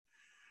heaven.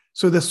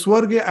 So the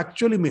Swarga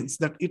actually means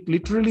that it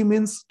literally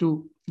means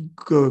to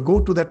go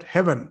to that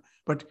heaven.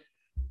 But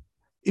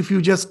if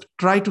you just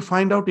try to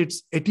find out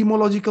its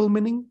etymological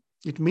meaning,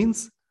 it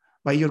means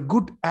by your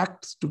good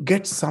acts to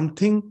get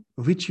something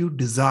which you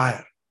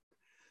desire.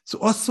 So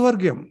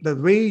aswargyam, the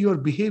way you are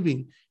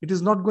behaving, it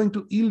is not going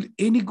to yield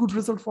any good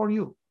result for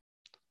you.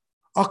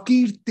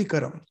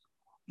 Akirtikaram,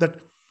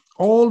 that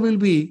all will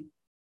be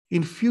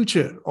in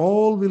future,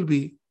 all will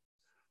be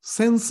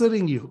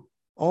censoring you,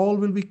 all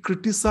will be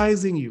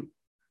criticizing you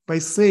by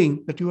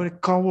saying that you are a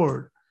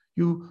coward,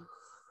 you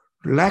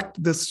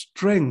lacked the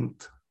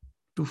strength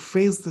to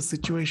face the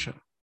situation.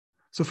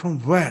 So from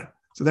where?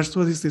 So that's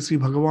what this is Sri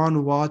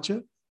Bhagavan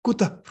Vacha.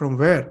 Kuta, from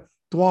where?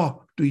 Twa,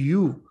 to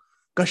you.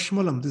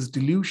 Kashmalam, this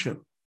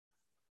delusion.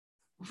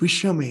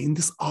 Vishame, in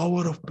this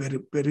hour of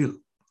peril,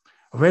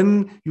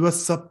 when you are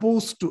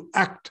supposed to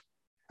act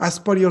as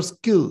per your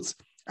skills,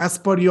 as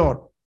per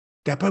your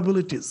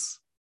capabilities.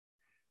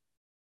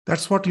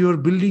 That's what you are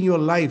building your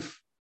life.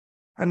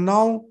 And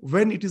now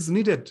when it is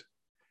needed,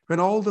 when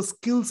all the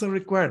skills are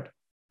required,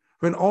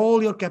 when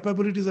all your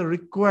capabilities are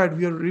required,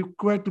 we are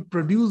required to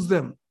produce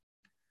them.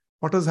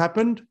 What has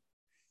happened?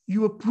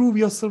 You prove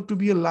yourself to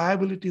be a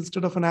liability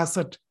instead of an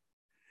asset.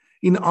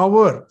 In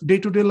our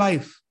day-to-day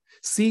life,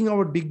 seeing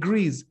our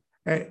degrees,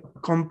 a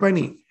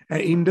company, an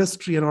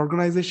industry, an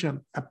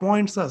organization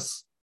appoints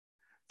us,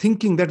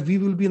 thinking that we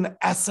will be an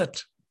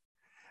asset.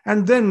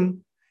 And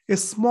then a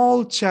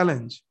small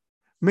challenge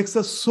makes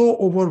us so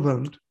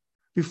overwhelmed,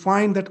 we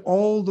find that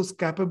all those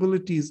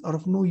capabilities are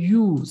of no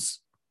use.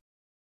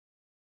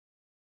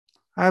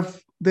 You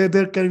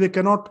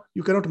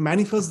cannot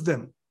manifest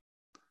them.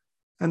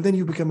 And then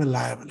you become a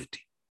liability.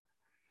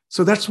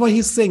 So that's why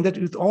he's saying that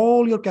with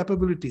all your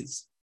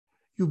capabilities,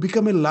 you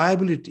become a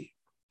liability.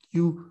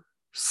 You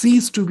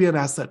cease to be an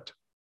asset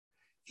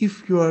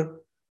if you are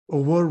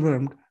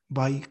overwhelmed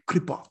by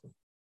kripa.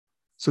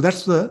 So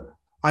that's the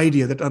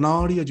idea that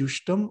anarya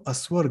jushtam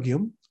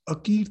aswargyam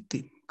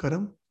akirtim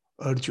karam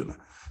Arjuna.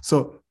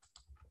 So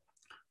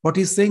what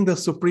he's saying, the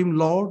Supreme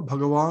Lord,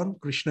 Bhagavan,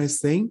 Krishna is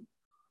saying,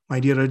 my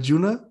dear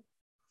Arjuna,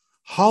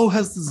 how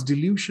has this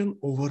delusion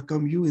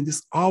overcome you in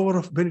this hour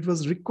of when it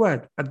was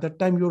required? At that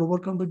time, you were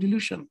overcome by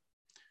delusion.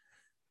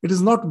 It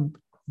is not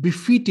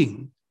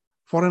befitting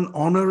for an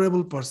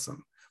honorable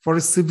person, for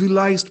a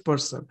civilized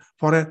person,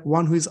 for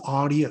one who is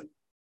Arya.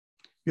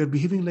 You are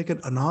behaving like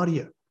an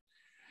Anarya.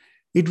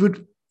 It will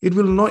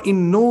not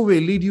in no way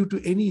lead you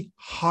to any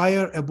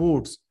higher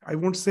abodes. I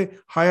won't say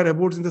higher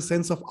abodes in the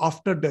sense of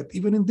after death.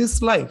 Even in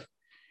this life,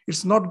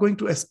 it's not going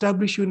to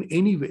establish you in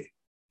any way.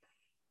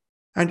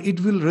 And it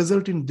will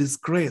result in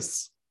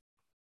disgrace.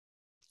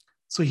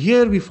 So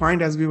here we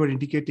find, as we were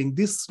indicating,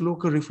 this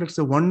sloka reflects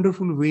a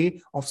wonderful way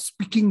of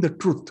speaking the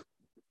truth.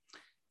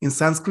 In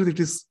Sanskrit, it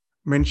is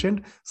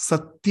mentioned,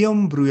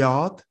 Satyam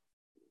Bruyat,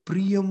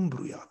 Priyam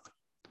Bruyat.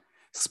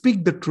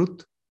 Speak the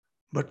truth,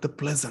 but the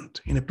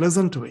pleasant, in a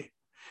pleasant way.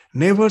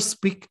 Never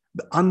speak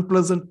the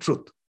unpleasant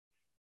truth.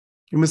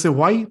 You may say,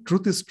 why?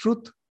 Truth is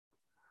truth.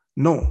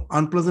 No,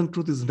 unpleasant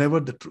truth is never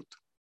the truth.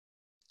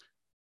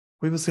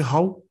 We will say,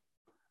 how?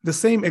 The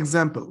same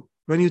example,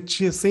 when you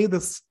say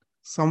this,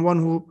 someone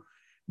who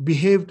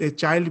a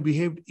child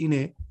behaved in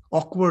an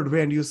awkward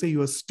way and you say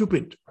you are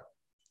stupid,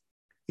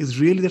 it's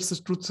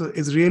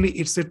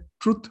a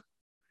truth.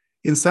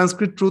 In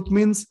Sanskrit, truth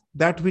means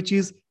that which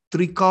is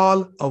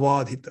trikal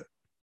avadhita.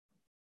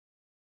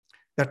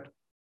 That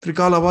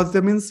trikal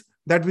avadhita means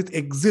that which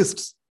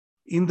exists.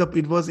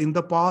 It was in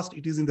the past,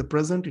 it is in the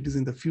present, it is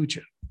in the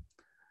future.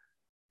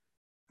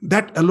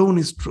 That alone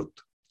is truth.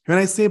 When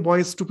I say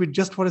boy is stupid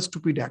just for a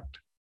stupid act,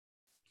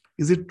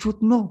 is it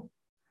truth? No.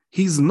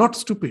 He is not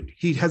stupid.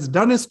 He has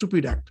done a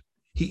stupid act.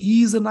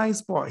 He is a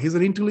nice boy. He's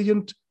an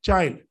intelligent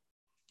child.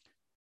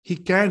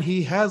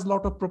 He has a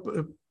lot of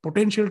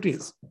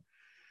potentialities.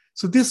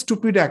 So this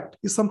stupid act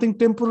is something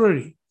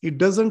temporary. It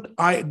doesn't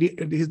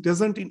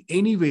in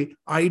any way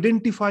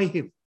identify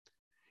him.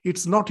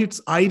 It's not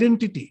its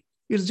identity.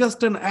 It's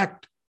just an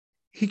act.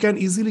 He can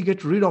easily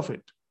get rid of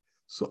it.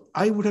 So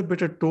I would have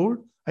better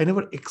told, I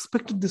never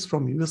expected this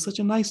from you. You're such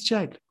a nice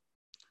child.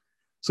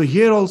 So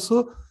here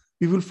also,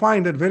 we will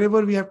find that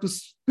whenever we have to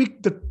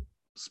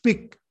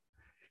speak,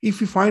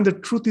 if we find the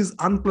truth is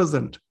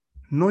unpleasant,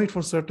 know it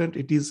for certain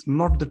it is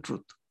not the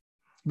truth.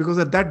 Because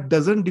that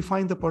doesn't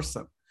define the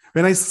person.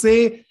 When I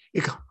say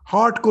a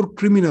hardcore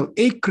criminal,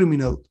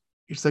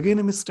 it's again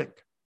a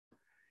mistake.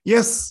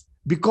 Yes,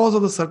 because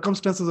of the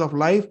circumstances of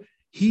life,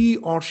 he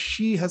or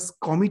she has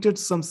committed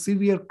some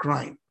severe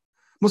crime.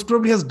 Most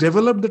probably has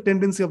developed the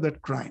tendency of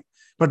that crime.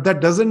 But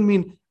that doesn't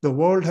mean the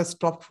world has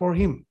stopped for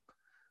him.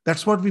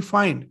 That's what we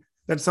find.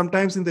 That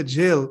sometimes in the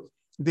jail,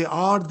 they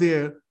are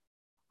there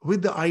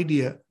with the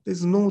idea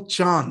there's no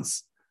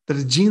chance that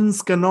the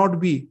genes cannot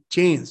be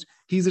changed.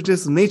 It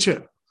is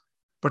nature.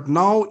 But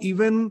now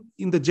even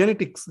in the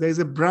genetics, there is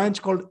a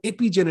branch called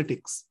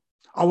epigenetics.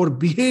 Our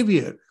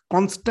behavior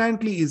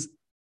constantly is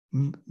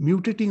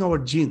mutating our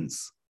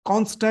genes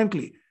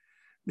constantly.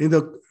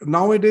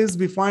 Nowadays,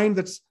 we find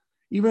that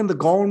even the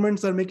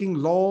governments are making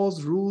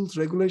laws, rules,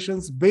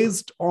 regulations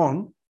based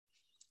on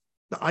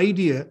the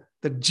idea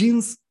that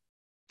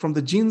from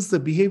the genes, the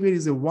behavior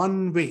is a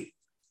one way.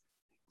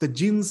 The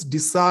genes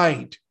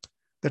decide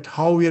that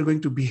how we are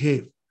going to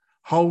behave,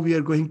 how we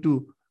are going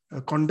to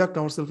conduct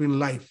ourselves in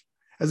life,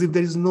 as if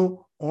there is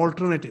no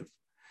alternative.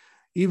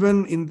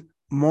 Even in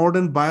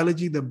modern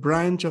biology, the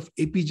branch of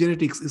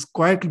epigenetics is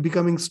quietly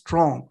becoming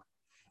strong.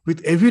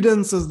 With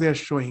evidences they are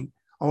showing,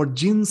 our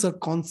genes are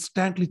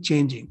constantly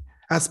changing.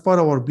 As per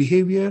our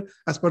behavior,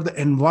 as per the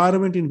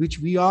environment in which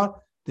we are,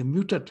 they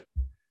mutate.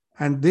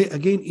 And they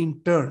again,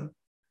 in turn,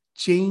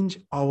 change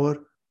our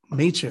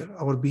nature,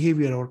 our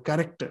behavior, our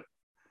character.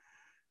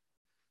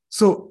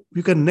 So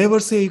you can never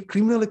say a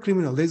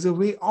criminal. There's a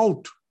way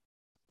out.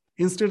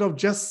 Instead of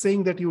just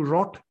saying that you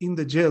rot in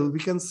the jail, we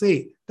can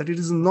say that it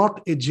is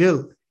not a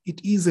jail.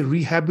 It is a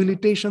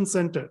rehabilitation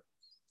center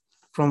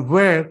from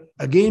where,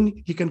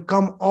 again, he can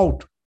come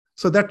out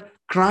so that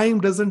crime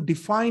doesn't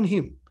define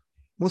him.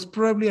 Most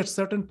probably at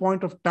certain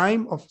point of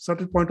time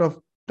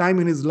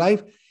in his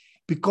life,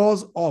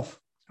 because of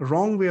a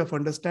wrong way of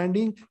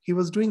understanding, he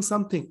was doing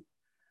something.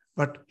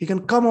 But he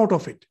can come out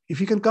of it. If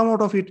he can come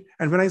out of it,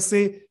 and when I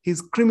say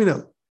he's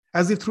criminal,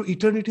 as if through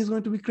eternity he's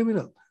going to be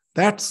criminal.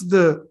 That's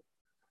the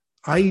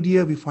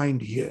idea we find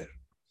here.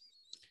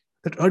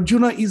 That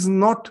Arjuna is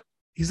not,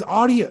 he's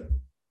Arya.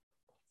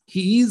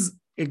 He is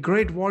a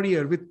great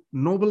warrior with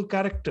noble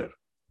character.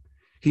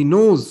 He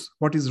knows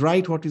what is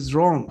right, what is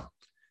wrong.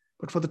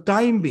 But for the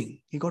time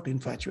being, he got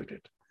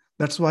infatuated.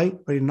 That's why,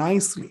 very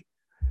nicely,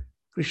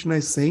 Krishna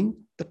is saying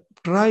that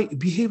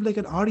behave like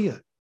an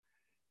Arya.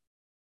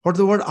 What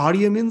the word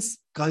Arya means?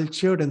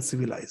 Cultured and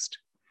civilized.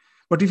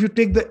 But if you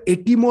take the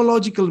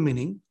etymological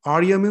meaning,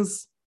 Arya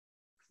means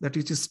that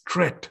which is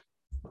straight.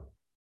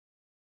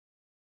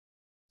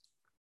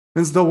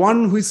 Means the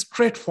one who is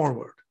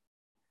straightforward,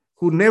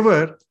 who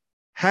never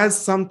has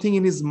something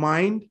in his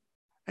mind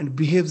and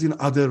behaves in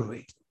other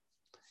way.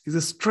 He's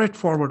a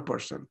straightforward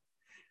person.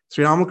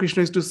 Sri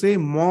Ramakrishna used to say,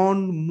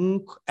 Mon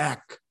Mukh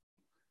Ak.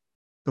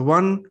 The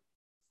one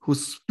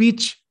whose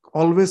speech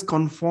always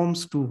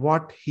conforms to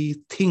what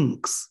he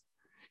thinks.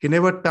 He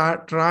never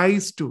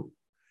tries to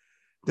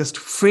just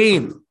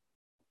feign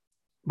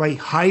by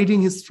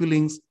hiding his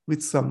feelings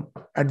with some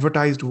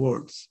advertised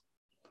words.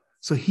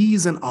 So he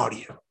is an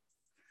Arya.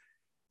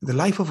 The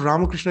life of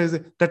Ramakrishna is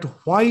that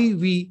why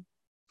we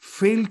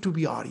fail to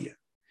be Arya.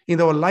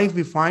 In our life,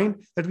 we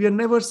find that we are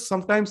never,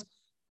 sometimes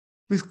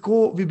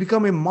we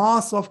become a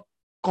mass of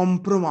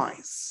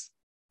compromise.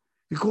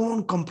 We go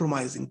on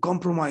compromising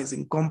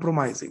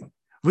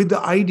with the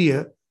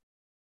idea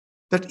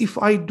that if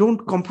I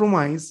don't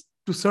compromise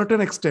to a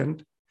certain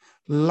extent,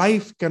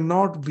 life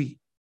cannot be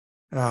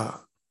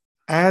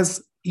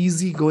as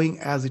easygoing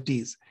as it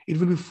is. It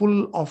will be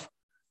full of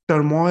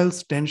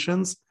turmoils,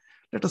 tensions.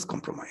 Let us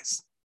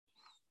compromise.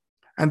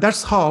 And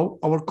that's how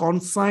our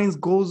conscience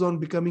goes on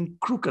becoming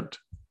crooked.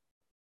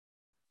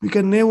 We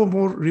can never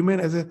more remain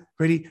as a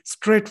very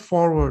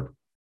straightforward,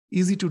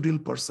 easy to deal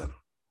person.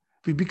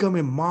 We become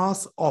a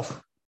mass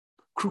of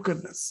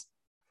crookedness.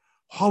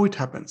 How it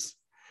happens?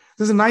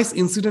 There's a nice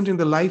incident in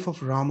the life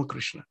of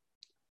Ramakrishna.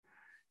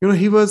 He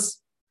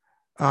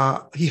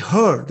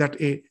heard that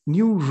a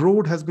new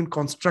road has been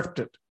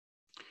constructed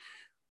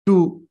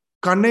to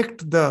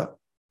connect the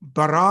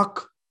barrack,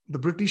 the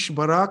British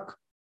barrack,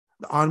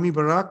 the army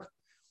barrack,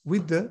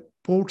 with the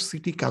port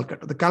city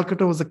Calcutta. The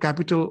Calcutta was the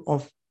capital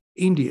of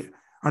India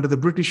under the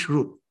British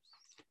rule.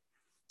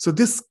 So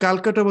this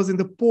Calcutta was in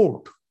the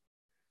port.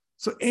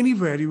 So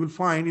anywhere you will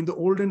find in the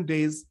olden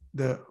days,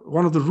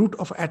 one of the route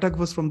of attack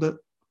was from the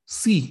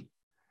sea.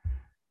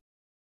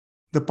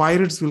 The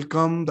pirates will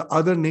come, the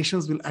other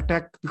nations will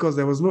attack because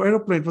there was no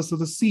aeroplane, it was to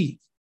the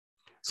sea.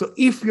 So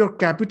if your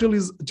capital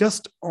is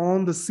just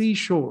on the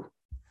seashore,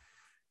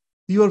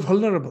 you are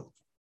vulnerable.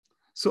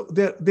 So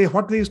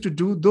what they used to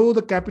do, though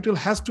the capital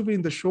has to be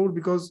in the shore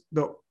because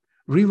the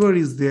river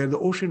is there, the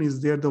ocean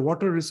is there, the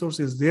water resource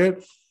is there,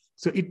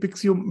 so it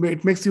makes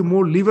you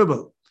more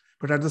livable.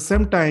 But at the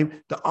same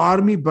time, the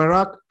army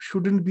barrack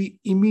shouldn't be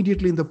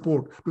immediately in the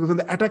port because when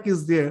the attack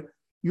is there,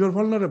 you are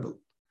vulnerable.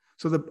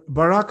 So the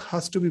barrack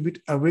has to be a bit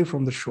away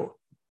from the shore.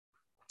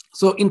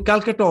 So in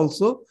Calcutta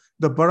also,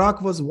 the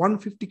barrack was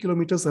 150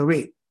 kilometers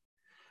away.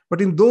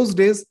 But in those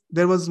days,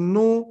 there was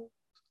no,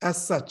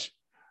 as such,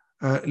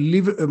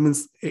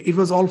 it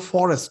was all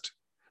forest.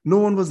 No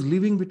one was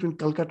living between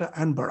Calcutta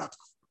and barrack.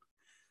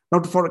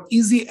 Now, for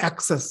easy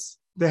access,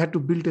 they had to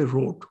build a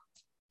road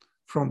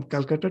from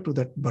Calcutta to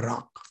that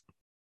barrack.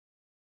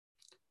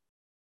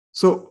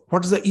 So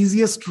what is the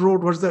easiest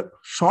road? What is the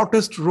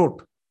shortest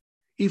road?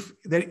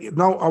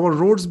 Now our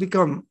roads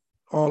become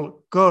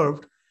all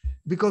curved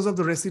because of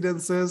the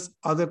residences,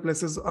 other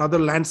places, other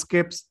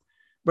landscapes.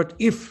 But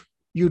if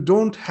you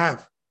don't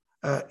have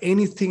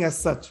anything as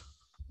such,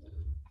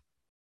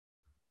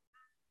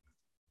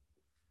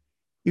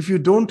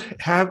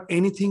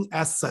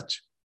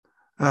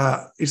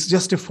 it's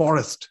just a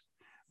forest,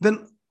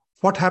 then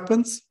what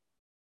happens?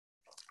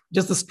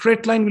 Just the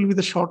straight line will be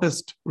the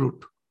shortest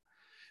route.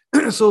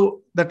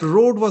 So that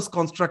road was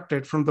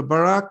constructed from the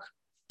Barak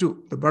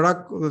to the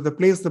Barak, the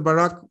place the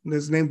Barak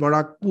is named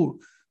Barakpur,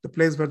 the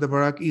place where the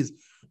Barak is.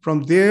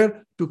 From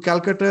there to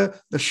Calcutta,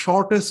 the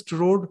shortest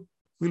road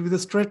will be the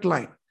straight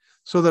line.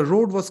 So the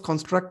road was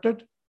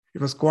constructed.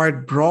 It was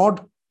quite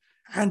broad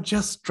and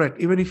just straight.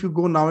 Even if you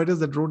go nowadays,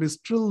 the road is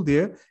still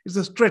there. It's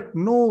a straight.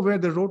 Nowhere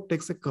the road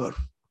takes a curve.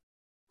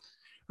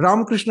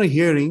 Ramakrishna,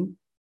 hearing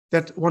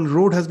that one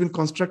road has been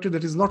constructed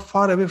that is not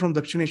far away from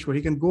Dakshineshwar,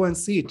 he can go and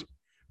see it.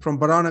 From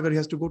Baranagar, he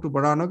has to go to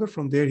Baranagar.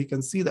 From there, he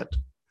can see that.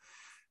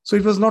 So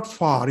it was not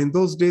far. In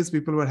those days,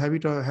 people were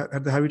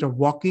had the habit of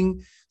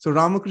walking. So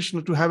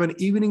Ramakrishna, to have an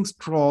evening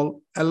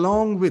stroll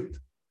along with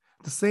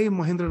the same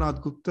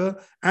Mahendranath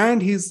Gupta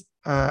and his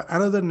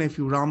another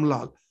nephew,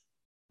 Ramlal,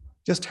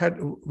 just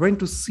went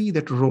to see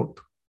that road.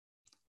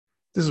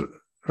 This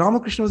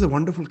Ramakrishna was a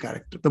wonderful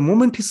character. The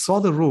moment he saw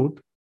the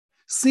road,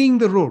 seeing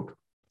the road,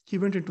 he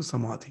went into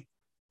samadhi,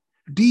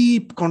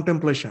 deep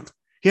contemplation.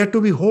 He had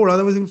to be whole,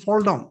 otherwise he will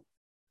fall down.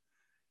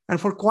 And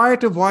for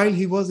quite a while,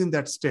 he was in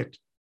that state.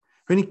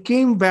 When he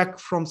came back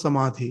from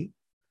samadhi,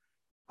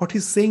 what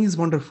he's saying is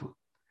wonderful.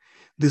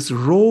 This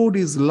road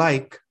is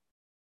like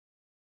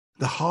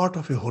the heart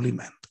of a holy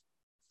man,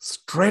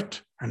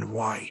 straight and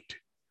wide,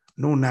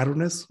 no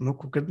narrowness, no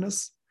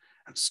crookedness,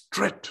 and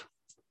straight,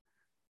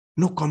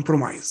 no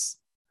compromise,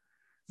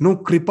 no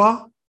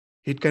kripa.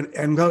 It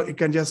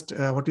can just,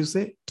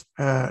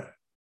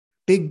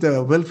 take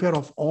the welfare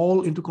of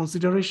all into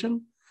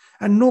consideration,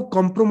 and no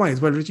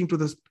compromise while reaching to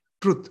the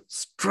truth,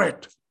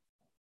 straight.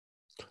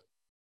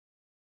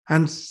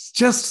 And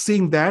just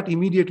seeing that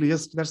immediately,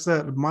 that's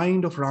the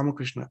mind of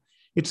Ramakrishna.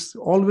 It's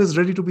always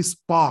ready to be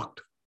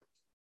sparked.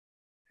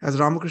 As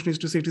Ramakrishna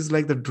used to say, it is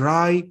like the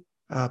dry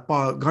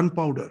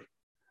gunpowder.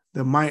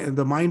 The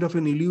mind of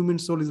an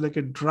illumined soul is like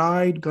a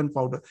dried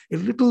gunpowder. A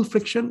little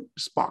friction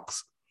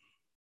sparks.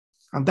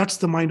 And that's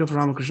the mind of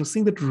Ramakrishna.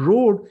 Seeing that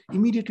road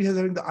immediately has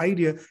having the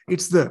idea,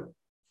 it's the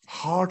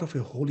heart of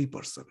a holy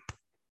person.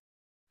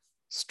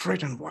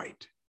 Straight and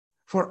wide.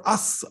 For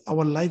us,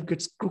 our life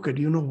gets crooked.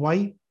 You know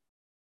why?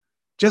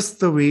 Just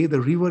the way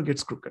the river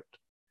gets crooked.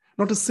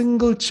 Not a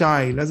single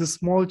child, as a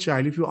small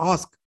child, if you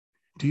ask,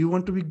 do you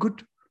want to be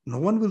good? No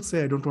one will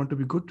say, I don't want to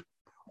be good.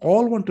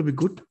 All want to be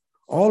good.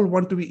 All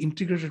want to be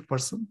integrated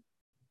person.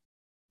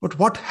 But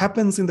what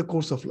happens in the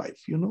course of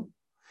life, you know?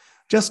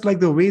 Just like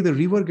the way the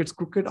river gets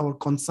crooked, our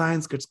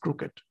conscience gets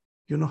crooked.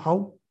 You know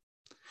how?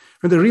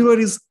 When the river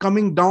is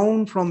coming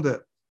down from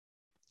the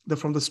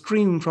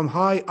stream, from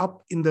high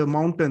up in the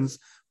mountains,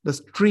 the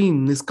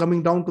stream is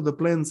coming down to the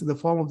plains in the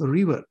form of the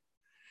river.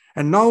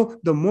 And now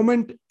the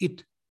moment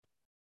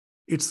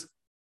its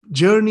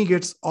journey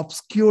gets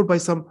obscured by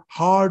some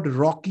hard,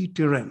 rocky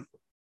terrain,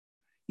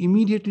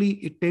 immediately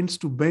it tends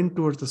to bend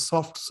towards the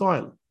soft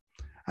soil.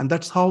 And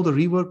that's how the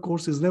river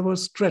course is never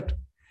straight.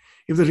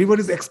 If the river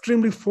is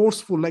extremely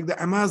forceful, like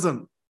the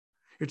Amazon,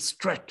 it's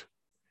straight.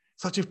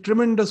 Such a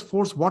tremendous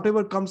force,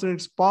 whatever comes in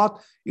its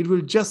path, it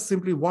will just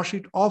simply wash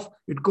it off.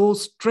 It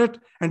goes straight.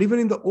 And even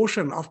in the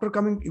ocean, after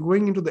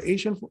going into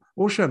the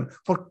ocean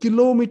for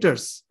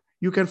kilometers,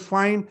 you can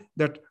find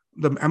that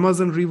the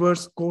Amazon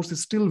river's course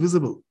is still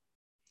visible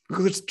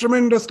because it's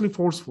tremendously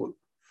forceful.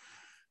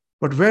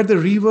 But where the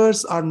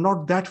rivers are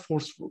not that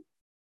forceful,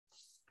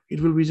 it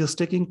will be just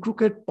taking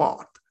crooked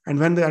path. And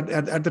when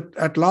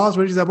at last,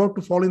 when it is about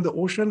to fall in the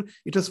ocean,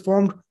 it has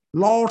formed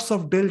lots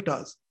of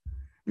deltas.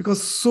 Because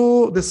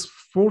this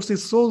force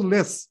is so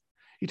less,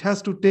 it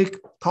has to take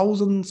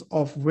thousands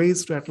of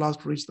ways to at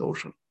last reach the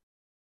ocean.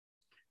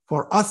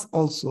 For us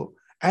also,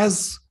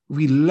 as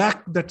we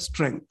lack that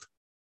strength,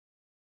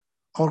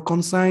 our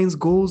conscience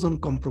goes on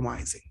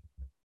compromising.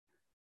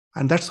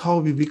 And that's how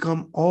we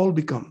all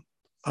become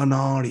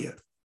anarya.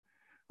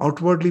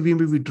 Outwardly, we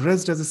may be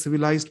dressed as a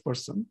civilized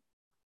person,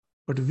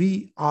 but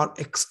we are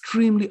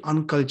extremely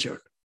uncultured.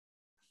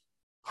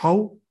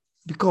 How?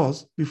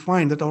 Because we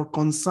find that our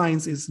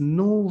conscience is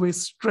no way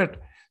straight.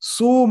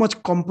 So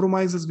much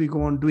compromises we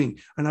go on doing.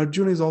 And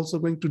Arjuna is also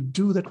going to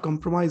do that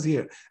compromise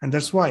here. And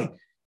that's why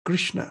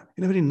Krishna,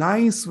 in a very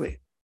nice way,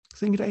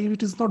 saying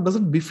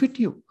doesn't befit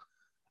you.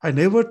 I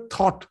never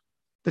thought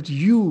that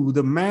you,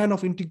 the man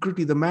of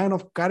integrity, the man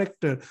of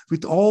character,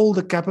 with all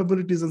the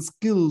capabilities and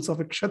skills of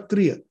a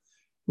Kshatriya,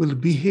 will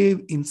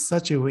behave in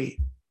such a way.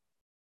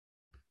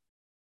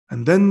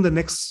 And then the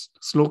next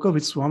sloka,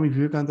 which Swami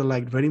Vivekananda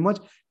liked very much,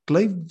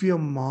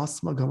 Klaivyam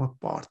Masma Gama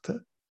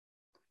Partha.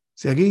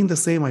 See, again the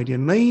same idea.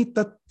 Nai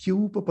tat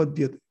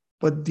upapadyate.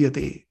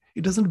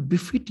 It doesn't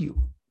befit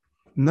you.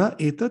 Na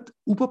etat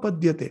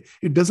upapadyate.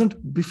 It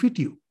doesn't befit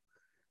you.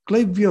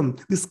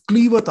 Klaivyam, this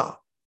klivata,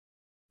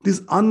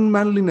 this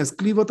unmanliness.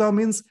 Klivata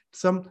means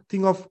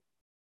something of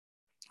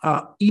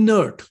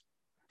inert,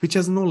 which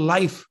has no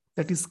life.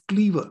 That is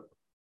cleaver.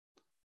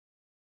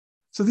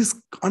 So this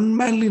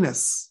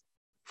unmanliness,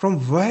 from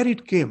where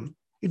it came,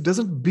 it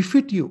doesn't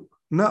befit you.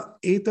 Na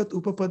etat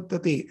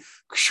upapadyate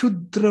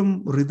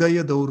kshudram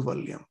hridaya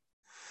daurvalyam.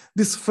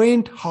 This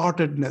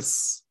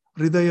faint-heartedness,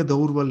 hridaya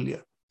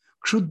daurvalya,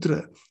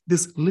 Kshudra,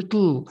 this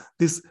little,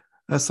 this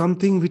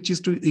something which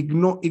is to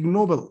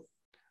ignoble,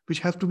 which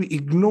has to be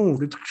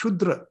ignored. It's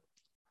Kshudra,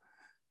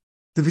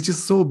 which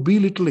is so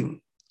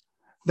belittling.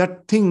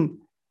 That thing,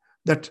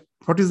 that,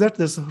 what is that?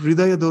 There's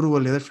Hridaya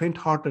Doruvalya, that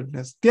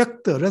faint-heartedness.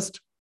 Tyakta, rest,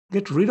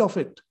 get rid of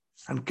it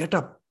and get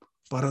up.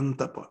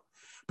 Parantapa.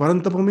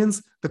 Parantapa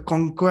means the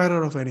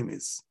conqueror of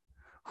enemies,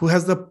 who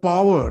has the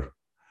power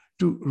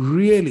to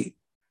really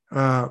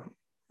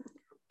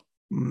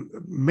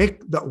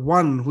make the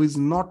one who is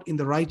not in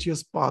the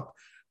righteous path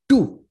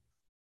to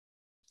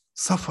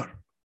suffer.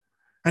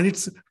 And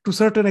it's to a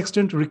certain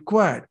extent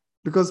required,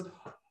 because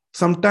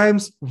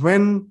sometimes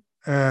when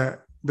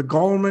the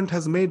government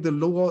has made the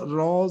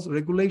laws,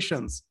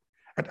 regulations,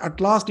 at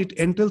last it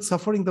entails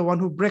suffering the one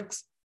who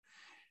breaks.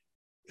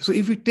 So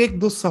if we take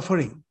those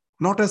suffering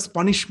not as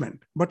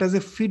punishment, but as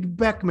a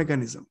feedback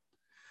mechanism,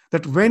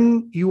 that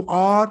when you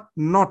are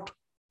not,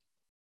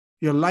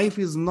 your life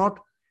is not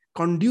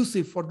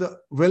conducive for the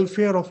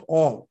welfare of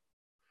all,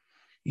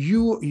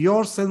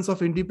 your sense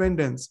of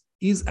independence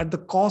is at the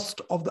cost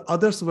of the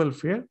other's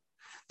welfare,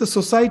 the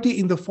society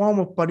in the form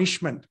of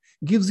punishment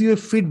gives you a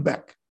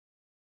feedback.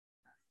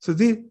 So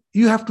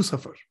you have to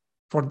suffer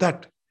for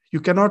that.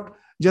 You cannot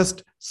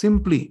just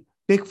simply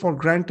take for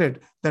granted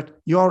that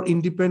your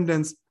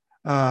independence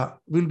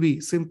will be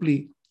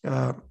simply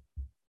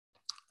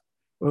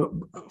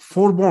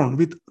forborne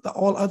with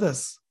all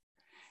others.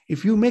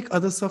 If you make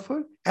others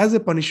suffer as a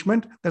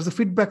punishment, there's a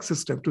feedback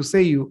system to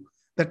say you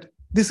that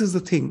this is the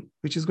thing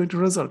which is going to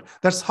result.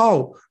 That's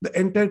how the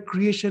entire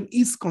creation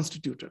is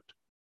constituted.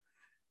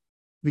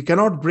 We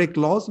cannot break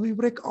laws, we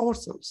break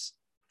ourselves.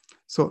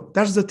 So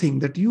that's the thing,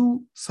 that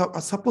you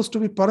are supposed to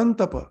be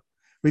parantapa.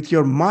 With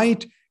your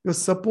might, you're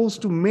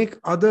supposed to make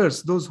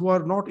others, those who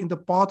are not in the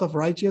path of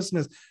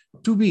righteousness,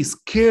 to be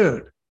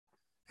scared.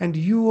 And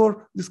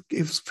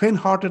this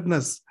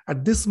faint-heartedness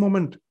at this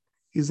moment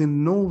is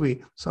in no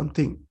way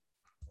something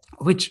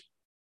which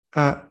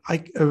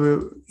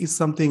is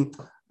something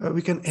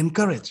we can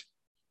encourage.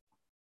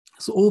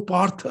 So, O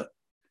Partha,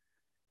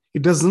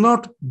 it does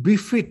not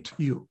befit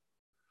you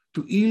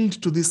to yield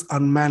to this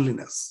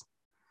unmanliness.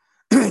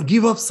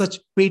 Give up such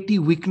petty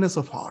weakness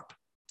of heart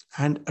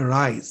and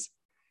arise,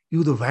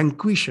 you the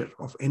vanquisher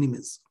of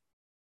enemies.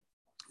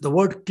 The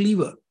word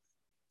cleaver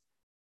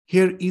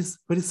here is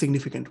a very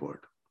significant word.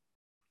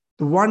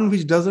 The one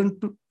which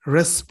doesn't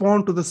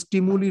respond to the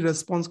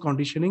stimuli-response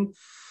conditioning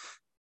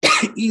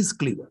is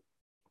cleaver.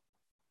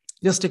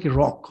 Just take a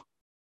rock.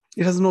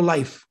 It has no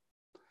life.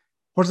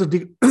 What is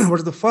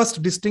the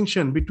first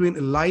distinction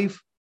between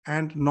life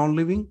and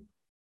non-living?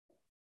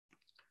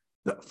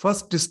 The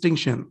first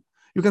distinction,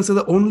 you can say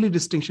the only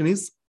distinction,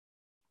 is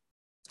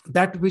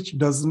that which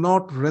does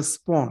not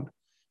respond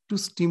to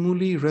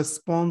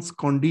stimuli-response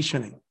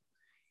conditioning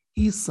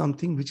is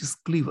something which is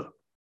cleaver.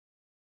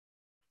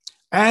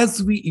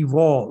 As we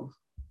evolve,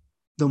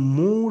 the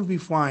more we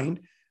find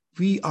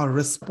we are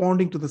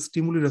responding to the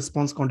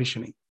stimuli-response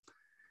conditioning.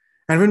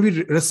 And when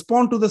we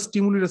respond to the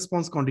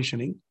stimuli-response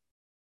conditioning,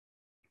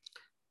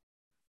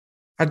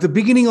 at the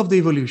beginning of the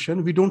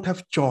evolution, we don't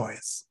have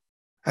choice.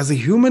 As a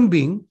human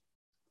being,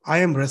 I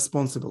am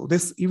responsible.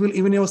 This, even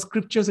in our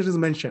scriptures, it is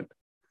mentioned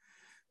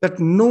that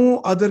no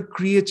other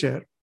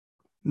creature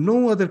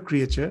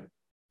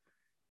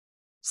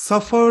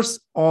suffers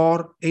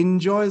or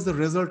enjoys the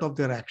result of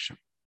their action.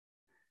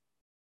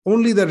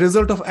 Only the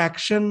result of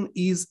action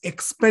is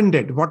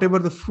expended. Whatever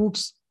the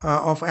fruits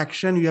of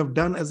action you have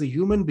done as a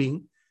human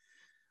being,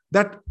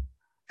 that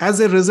as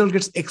a result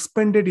gets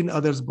expended in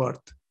others' birth.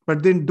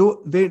 But then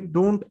they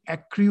don't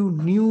accrue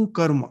new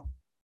karma.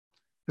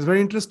 It's a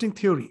very interesting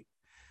theory.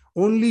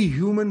 Only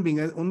human being,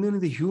 only in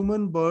the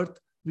human birth,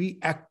 we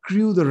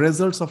accrue the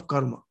results of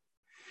karma.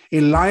 A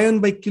lion,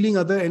 by killing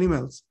other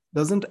animals,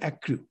 doesn't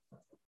accrue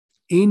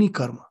any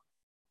karma.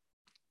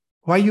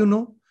 Why, you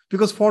know?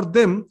 Because for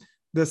them,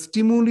 the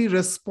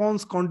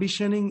stimuli-response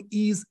conditioning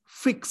is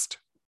fixed.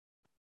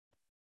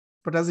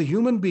 But as a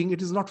human being,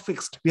 it is not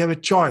fixed. We have a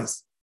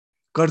choice.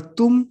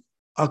 Kartum,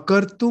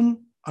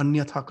 akartum,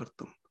 anyatha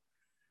kartum.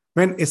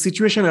 When a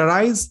situation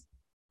arises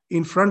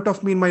in front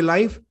of me in my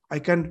life, I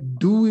can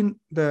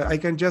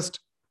just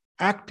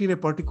act in a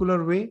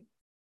particular way.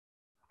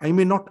 I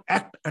may not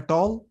act at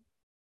all,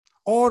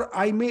 or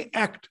I may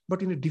act,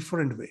 but in a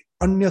different way.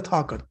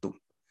 Anyatha kartum.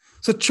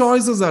 So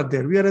choices are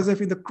there. We are as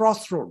if in the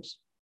crossroads.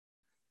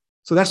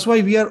 So that's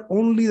why we are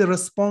only the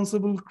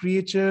responsible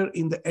creature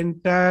in the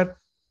entire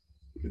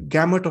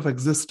gamut of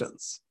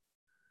existence.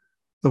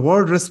 The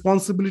word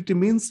responsibility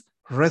means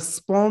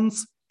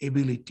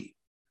responsibility.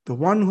 The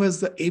one who has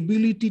the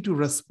ability to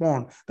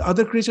respond, the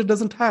other creature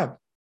doesn't have.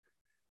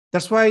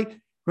 That's why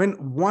when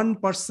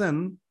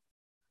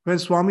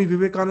Swami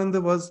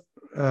Vivekananda was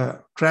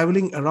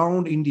traveling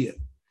around India,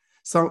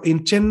 so in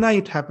Chennai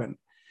it happened,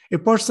 a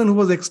person who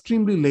was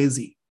extremely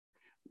lazy,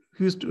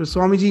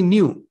 Swamiji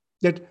knew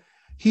that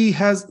he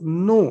has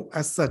no,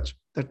 as such,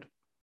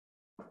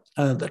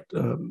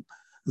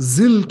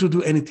 zeal to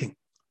do anything.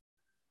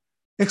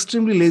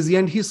 Extremely lazy,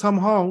 and he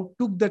somehow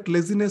took that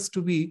laziness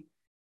to be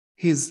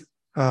his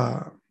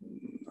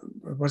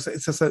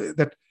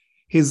that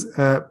his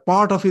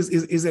part of his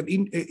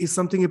is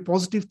something, a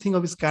positive thing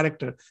of his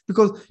character,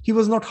 because he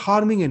was not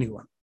harming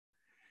anyone.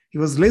 He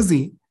was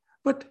lazy,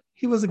 but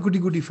he was a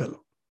goody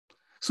fellow.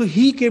 So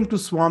he came to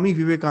Swami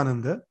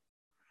Vivekananda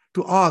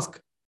to ask,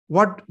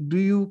 what do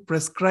you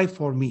prescribe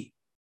for me?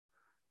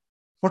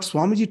 What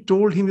Swamiji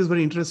told him is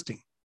very interesting.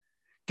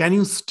 Can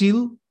you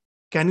steal?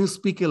 Can you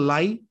speak a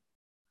lie?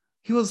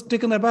 He was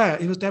taken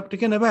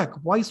aback.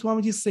 Why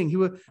Swamiji is saying? He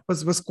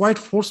was quite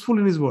forceful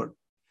in his word.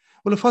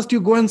 Well, first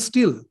you go and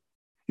steal.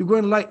 You go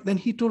and lie. Then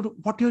he told,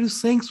 what are you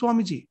saying,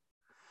 Swamiji?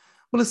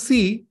 Well,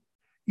 see,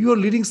 you are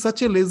leading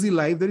such a lazy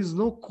life. There is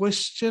no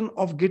question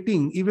of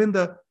getting even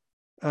the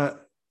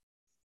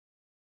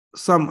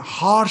some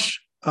harsh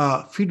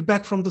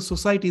feedback from the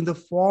society in the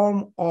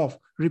form of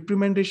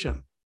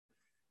reprimandation.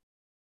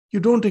 You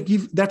don't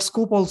give that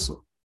scope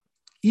also.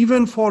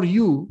 Even for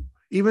you,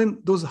 even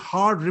those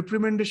hard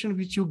reprimandation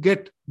which you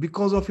get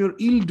because of your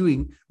ill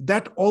doing,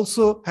 that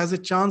also has a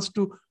chance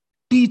to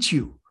teach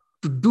you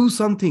to do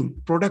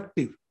something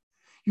productive.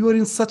 You are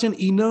in such an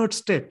inert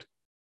state.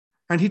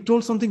 And he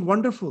told something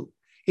wonderful.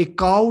 A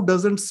cow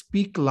doesn't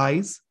speak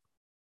lies.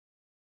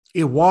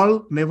 A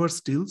wall never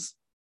steals.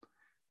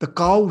 The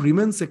cow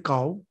remains a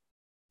cow.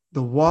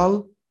 The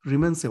wall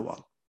remains a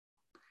wall.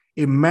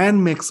 A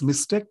man makes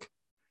mistake,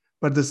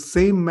 but the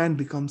same man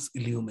becomes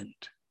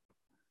illumined.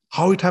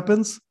 How it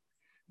happens?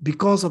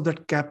 Because of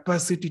that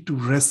capacity to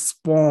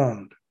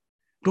respond.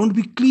 Don't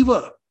be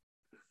clever.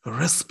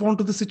 Respond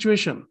to the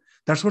situation.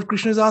 That's what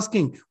Krishna is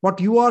asking.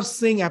 What you are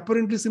saying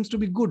apparently seems to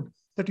be good,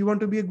 that you want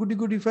to be a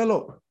goody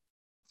fellow.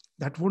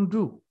 That won't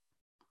do.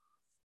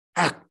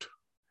 Act.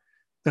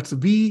 That's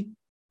we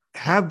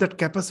have that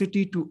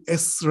capacity to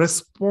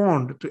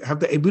respond, to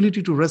have the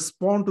ability to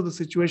respond to the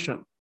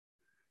situation.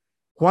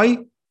 Why?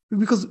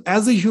 Because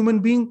as a human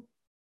being,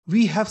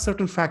 we have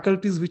certain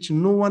faculties which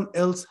no one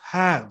else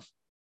have.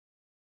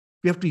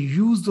 We have to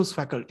use those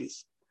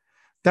faculties.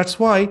 That's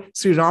why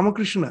Sri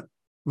Ramakrishna,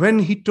 when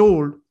he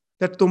told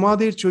that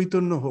Tomader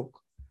Chaitanya hok,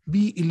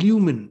 be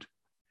illumined,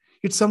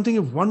 it's something,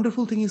 a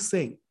wonderful thing he's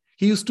saying.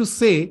 He used to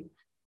say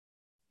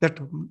that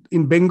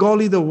in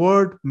Bengali, the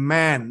word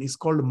man is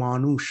called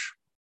Manush.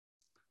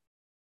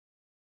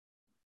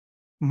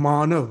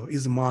 Manav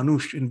is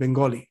Manush in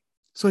Bengali.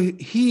 So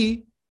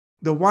he,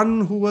 the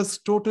one who was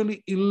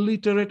totally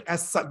illiterate,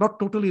 not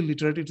totally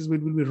illiterate, it will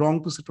be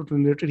wrong to say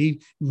totally illiterate.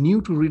 He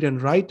knew to read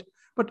and write,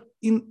 but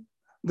in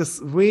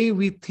this way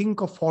we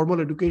think of formal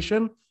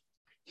education,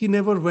 he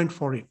never went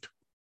for it.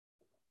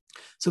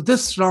 So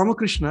this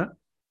Ramakrishna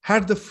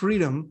had the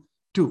freedom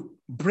to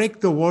break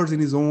the words in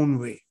his own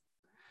way.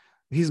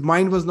 His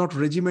mind was not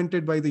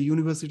regimented by the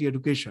university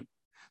education.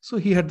 So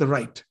he had the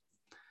right.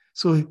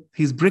 So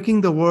he's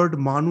breaking the word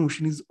Manush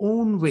in his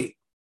own way.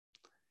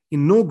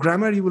 In no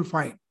grammar you will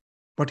find.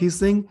 But he's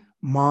saying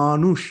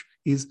Manush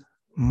is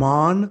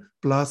Man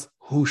plus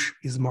Hush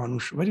is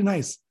Manush. Very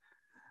nice.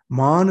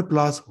 Man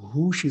plus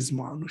Hush is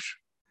Manush.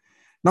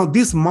 Now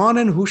this Man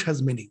and Hush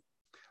has meaning.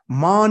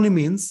 Man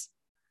means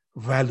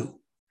value.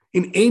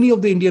 In any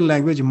of the Indian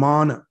language,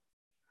 Man,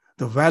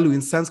 the value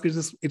in Sanskrit,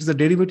 it is a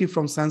derivative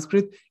from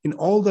Sanskrit. In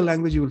all the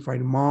language you will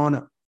find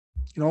Mana.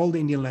 In all the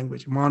Indian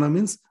language, Mana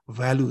means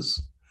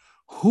values.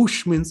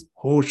 Hush means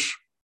Hosh.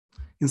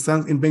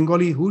 In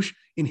Bengali, Hush.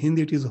 In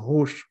Hindi, it is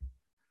Hosh.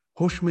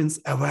 Hosh means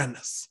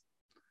awareness.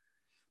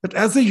 That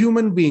as a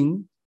human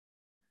being,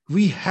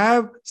 we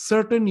have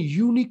certain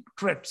unique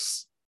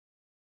traits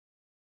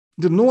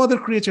that no other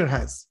creature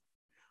has.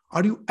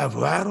 Are you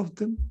aware of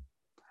them?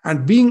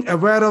 And being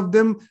aware of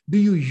them, do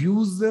you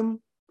use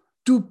them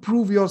to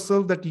prove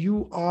yourself that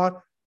you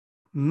are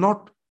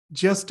not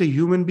just a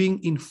human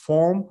being in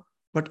form,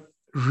 but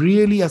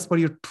really as per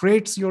your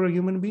traits, you're a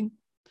human being?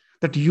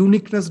 That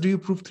uniqueness do you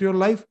prove through your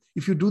life?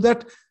 If you do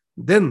that,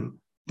 then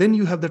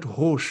you have that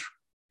Hosh,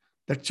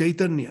 that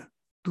Chaitanya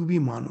to be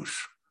Manush.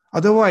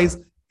 Otherwise,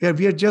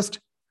 we are just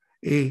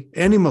an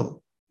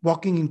animal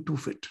walking in 2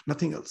 feet,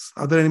 nothing else.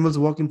 Other animals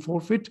walk in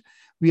 4 feet.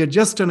 We are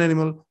just an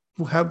animal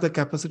who have the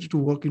capacity to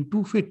walk in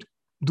 2 feet.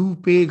 Du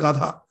pe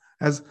gadha,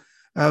 as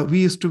we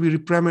used to be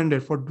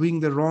reprimanded for doing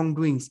the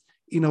wrongdoings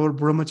in our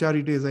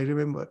brahmachari days, I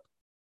remember.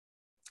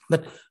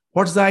 That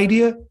what's the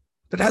idea?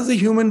 That as a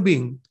human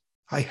being,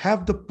 I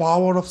have the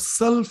power of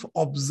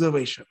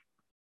self-observation.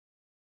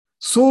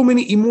 So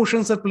many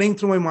emotions are playing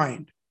through my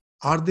mind.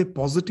 Are they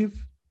positive?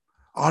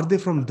 Are they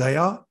from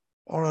daya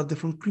or are they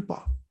from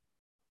kripa?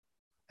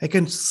 I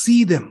can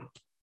see them.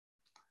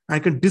 I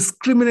can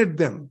discriminate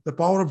them. The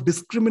power of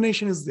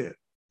discrimination is there.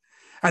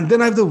 And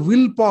then I have the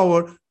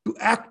willpower to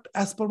act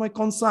as per my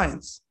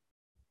conscience.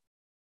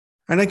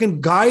 And I can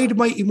guide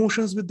my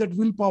emotions with that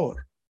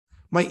willpower.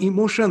 My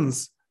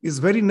emotions is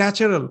very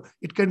natural.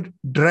 It can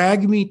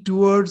drag me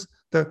towards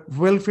the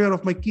welfare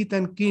of my kith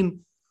and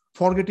kin,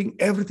 forgetting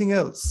everything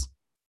else.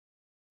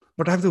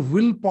 But I have the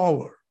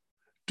willpower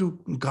to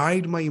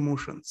guide my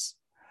emotions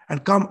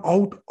and come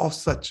out of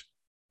such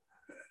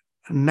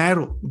a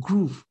narrow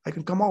groove. I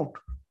can come out.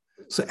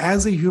 So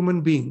as a human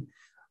being,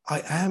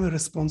 I am a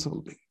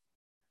responsible being.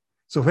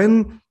 So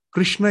when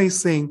Krishna is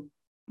saying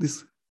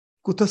this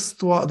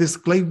Kutastva, this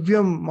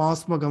Klaivyam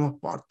Masma Gama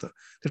Partha,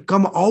 that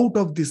come out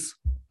of this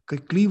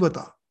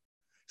Klivata.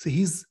 So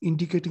he's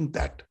indicating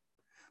that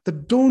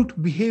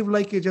don't behave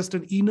like just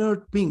an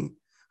inert being,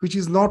 which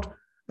is not,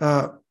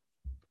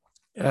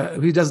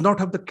 which does not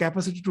have the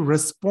capacity to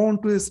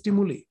respond to a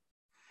stimuli.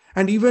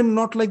 And even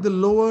not like the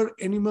lower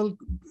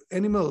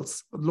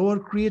animals, lower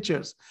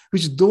creatures,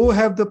 which though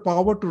have the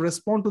power to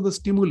respond to the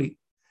stimuli,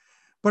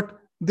 but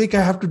they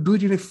can have to do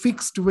it in a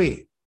fixed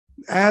way,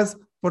 as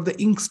for the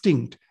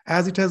instinct,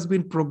 as it has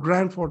been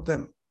programmed for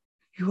them.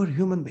 You are a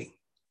human being.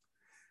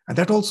 And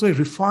that also a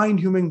refined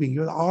human being.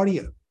 You are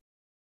Arya.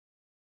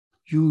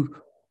 You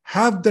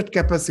have that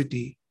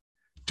capacity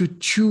to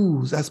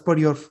choose as per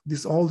your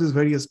all these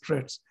various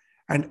traits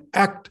and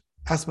act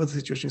as per the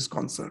situation is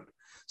concerned.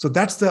 So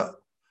that's the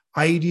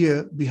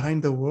idea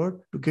behind the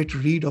word, to get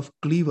rid of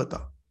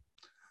klivata.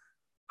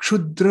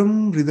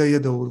 Kshudram hridaya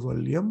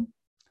daurvalyam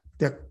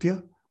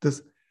tyaktya.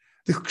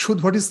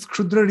 What is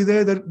kshudra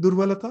hridaya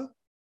durvalata?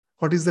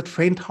 What is that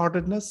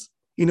faint-heartedness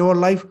in our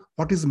life?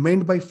 What is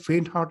meant by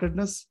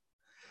faint-heartedness?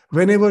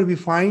 Whenever we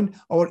find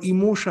our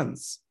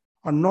emotions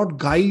are not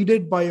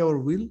guided by our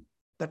will,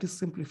 that is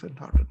simply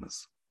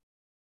faint-heartedness.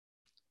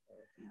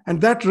 And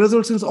that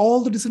results in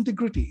all the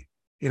disintegrity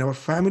in our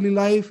family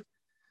life,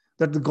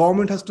 that the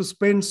government has to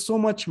spend so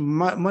much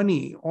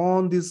money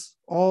on this,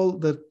 all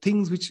the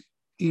things which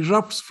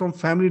erupts from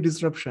family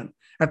disruption.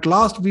 At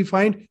last, we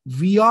find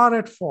we are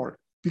at fault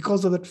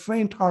because of that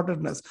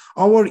faint-heartedness.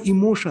 Our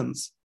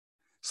emotions,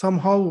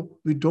 somehow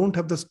we don't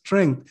have the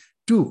strength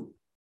to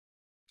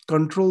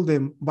control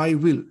them by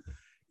will.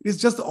 It's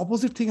just the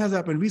opposite thing has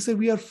happened. We say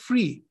we are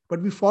free,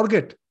 but we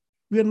forget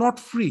we are not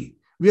free.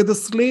 We are the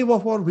slave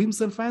of our whims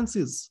and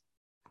fancies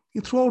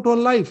throughout our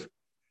life.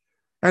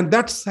 And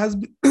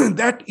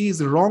that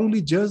is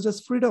wrongly judged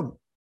as freedom.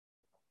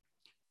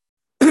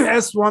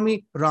 As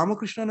Swami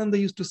Ramakrishnananda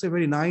used to say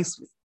very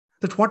nicely,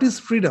 that what is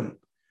freedom?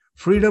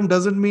 Freedom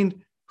doesn't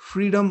mean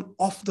freedom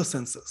of the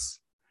senses.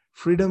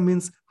 Freedom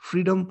means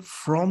freedom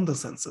from the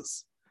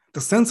senses.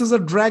 The senses are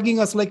dragging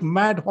us like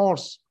mad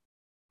horse.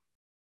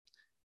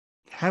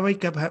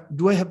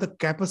 Do I have the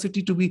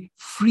capacity to be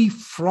free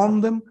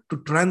from them, to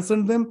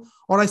transcend them?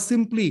 Or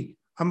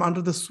I'm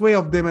under the sway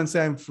of them and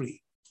say I'm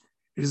free?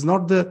 It is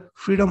not the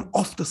freedom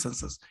of the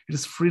senses. It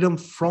is freedom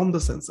from the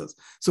senses.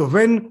 So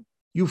when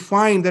you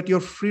find that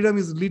your freedom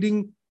is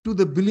leading to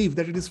the belief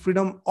that it is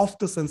freedom of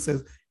the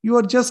senses, you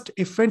are just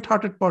a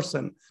faint-hearted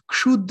person.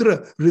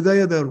 Kshudra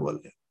hridaya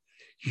daurvalya.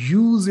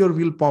 Use your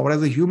willpower.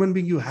 As a human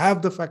being, you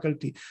have the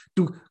faculty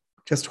to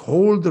just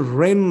hold the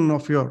rein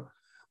of your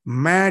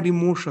mad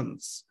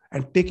emotions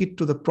and take it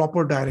to the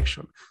proper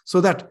direction, so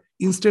that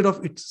instead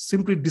of it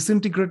simply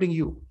disintegrating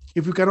you,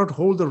 if you cannot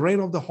hold the rein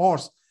of the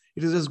horse,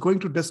 it is just going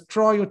to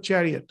destroy your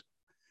chariot.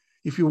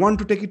 If you want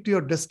to take it to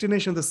your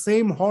destination, the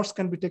same horse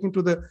can be taken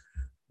to the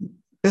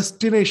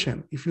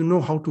destination if you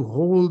know how to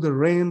hold the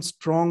rein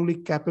strongly,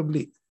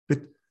 capably,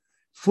 with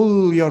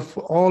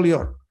all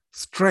your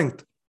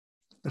strength.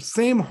 The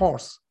same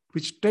horse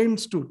which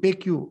tends to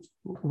take you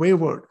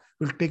wayward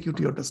will take you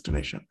to your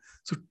destination.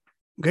 So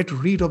get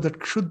rid of that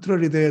kshudra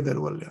hridaya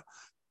daurvalya.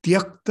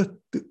 Tyakta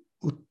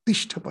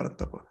uttishta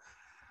parantapa.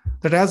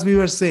 That, as we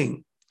were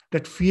saying,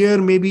 that fear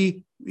may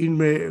be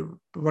in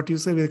what you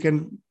say, we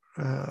can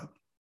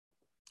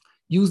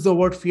use the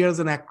word fear as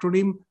an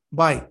acronym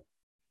by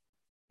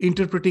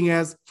interpreting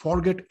as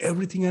forget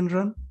everything and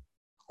run,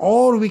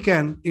 or we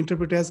can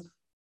interpret as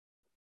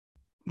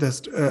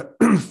just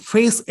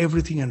face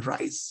everything and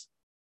rise.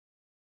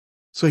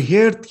 So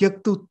here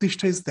tyakta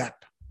uttishta is that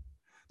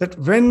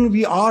when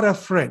we are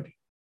afraid,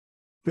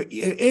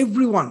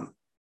 everyone,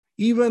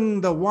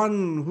 even the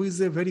one who is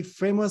a very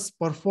famous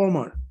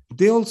performer,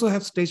 they also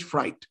have stage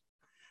fright,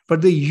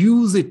 but they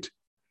use it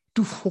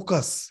to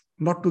focus,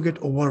 not to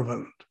get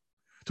overwhelmed,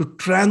 to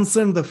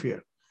transcend the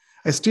fear.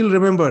 I still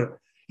remember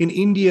in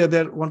India,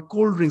 there one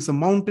cold drinks, a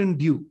Mountain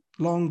Dew,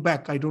 long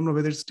back. I don't know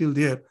whether it's still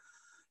there.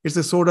 It's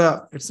a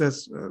soda. It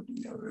says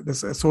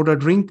there's a soda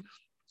drink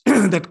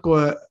that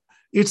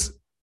it's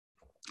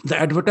the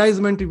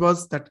advertisement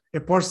was that a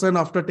person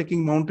after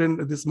taking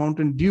this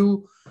Mountain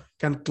Dew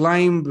can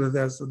climb.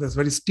 There's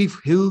very steep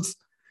hills.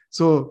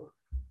 So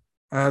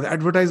the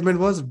advertisement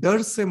was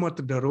 "Dar se mat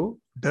daro,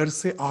 dar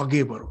se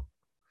aage baro."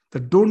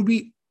 That don't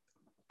be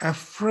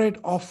afraid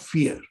of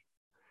fear,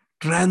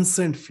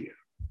 transcend fear.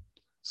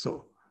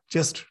 So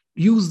just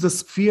use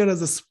this fear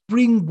as a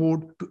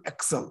springboard to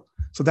excel.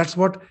 So that's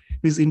what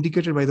is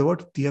indicated by the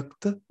word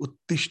tyakta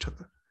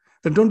uttishtata.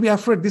 Then don't be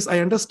afraid. This I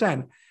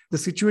understand. The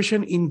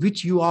situation in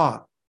which you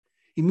are,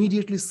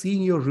 immediately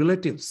seeing your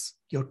relatives,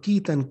 your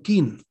teeth and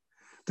kin,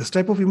 this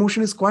type of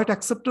emotion is quite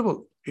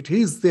acceptable. It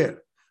is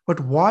there.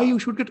 But why you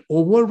should get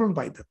overwhelmed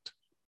by that?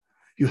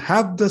 You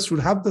should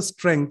have the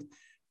strength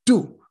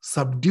to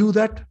subdue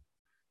that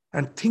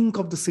and think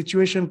of the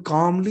situation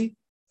calmly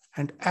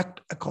and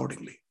act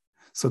accordingly.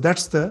 So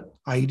that's the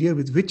idea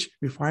with which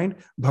we find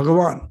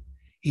Bhagavan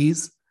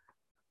is,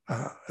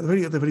 at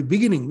the very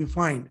beginning, we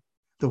find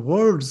the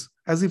words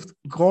as if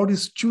God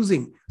is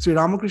choosing. Sri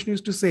Ramakrishna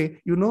used to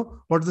say, you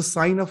know, what's the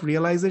sign of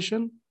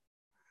realization?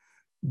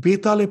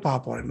 Betale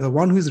Paparan, the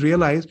one who is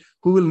realized,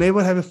 who will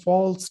never have a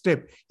false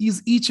step.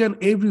 Each and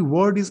every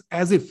word is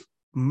as if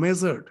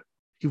measured.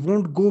 He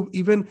won't go,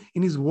 even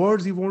in his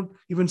words, he won't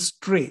even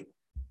stray.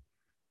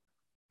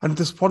 And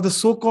this, for the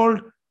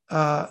so-called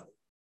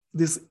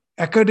this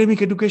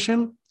academic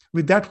education,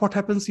 with that what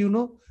happens, you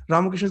know,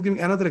 Ramakrishna is giving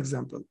another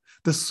example.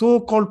 The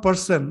so-called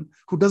person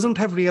who doesn't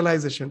have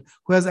realization,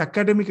 who has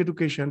academic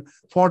education,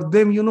 for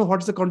them, you know,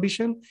 what's the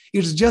condition?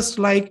 It's just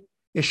like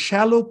a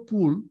shallow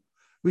pool,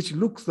 which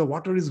looks, the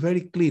water is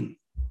very clean.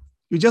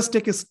 You just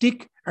take a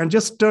stick and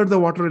just stir the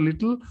water a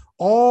little,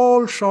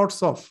 all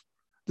sorts of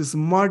this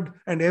mud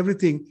and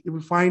everything you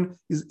will find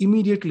is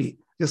immediately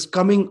just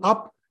coming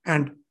up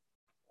and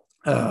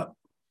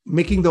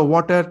making the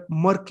water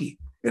murky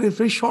in a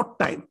very short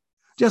time.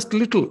 Just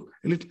little.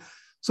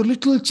 So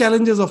little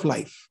challenges of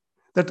life,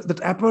 that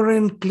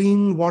apparent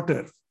clean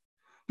water,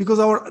 because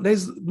there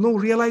is no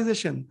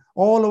realization.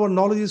 All our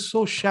knowledge is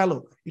so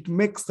shallow. It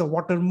makes the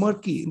water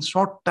murky in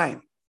short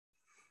time.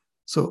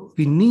 So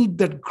we need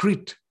that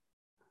grit,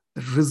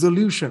 that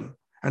resolution.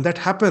 And that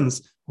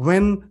happens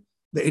when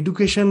the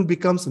education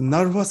becomes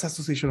nervous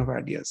association of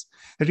ideas.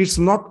 That it's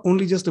not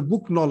only just a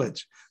book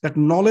knowledge. That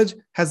knowledge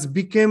has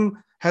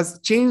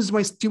changed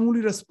my stimuli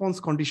response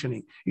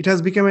conditioning. It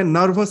has become a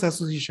nervous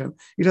association.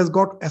 It has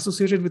got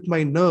associated with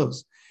my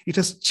nerves. It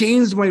has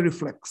changed my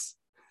reflex.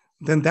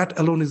 Then that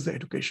alone is the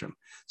education.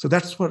 So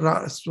that's what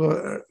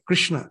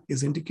Krishna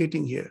is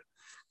indicating here.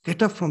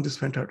 Get up from this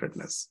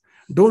faint-heartedness.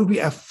 Don't be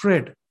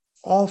afraid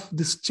of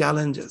these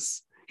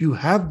challenges. You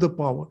have the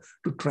power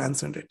to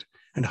transcend it.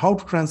 And how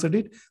to transcend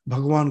it?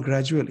 Bhagavan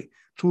gradually,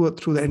 through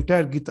the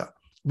entire Gita,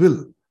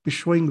 will be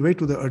showing way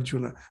to the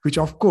Arjuna, which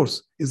of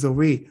course is the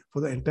way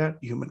for the entire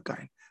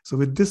humankind. So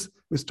with this,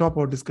 we stop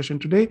our discussion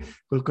today.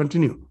 We'll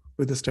continue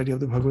with the study of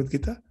the Bhagavad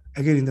Gita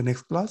again in the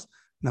next class.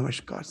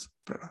 Namaskar.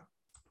 Pranam.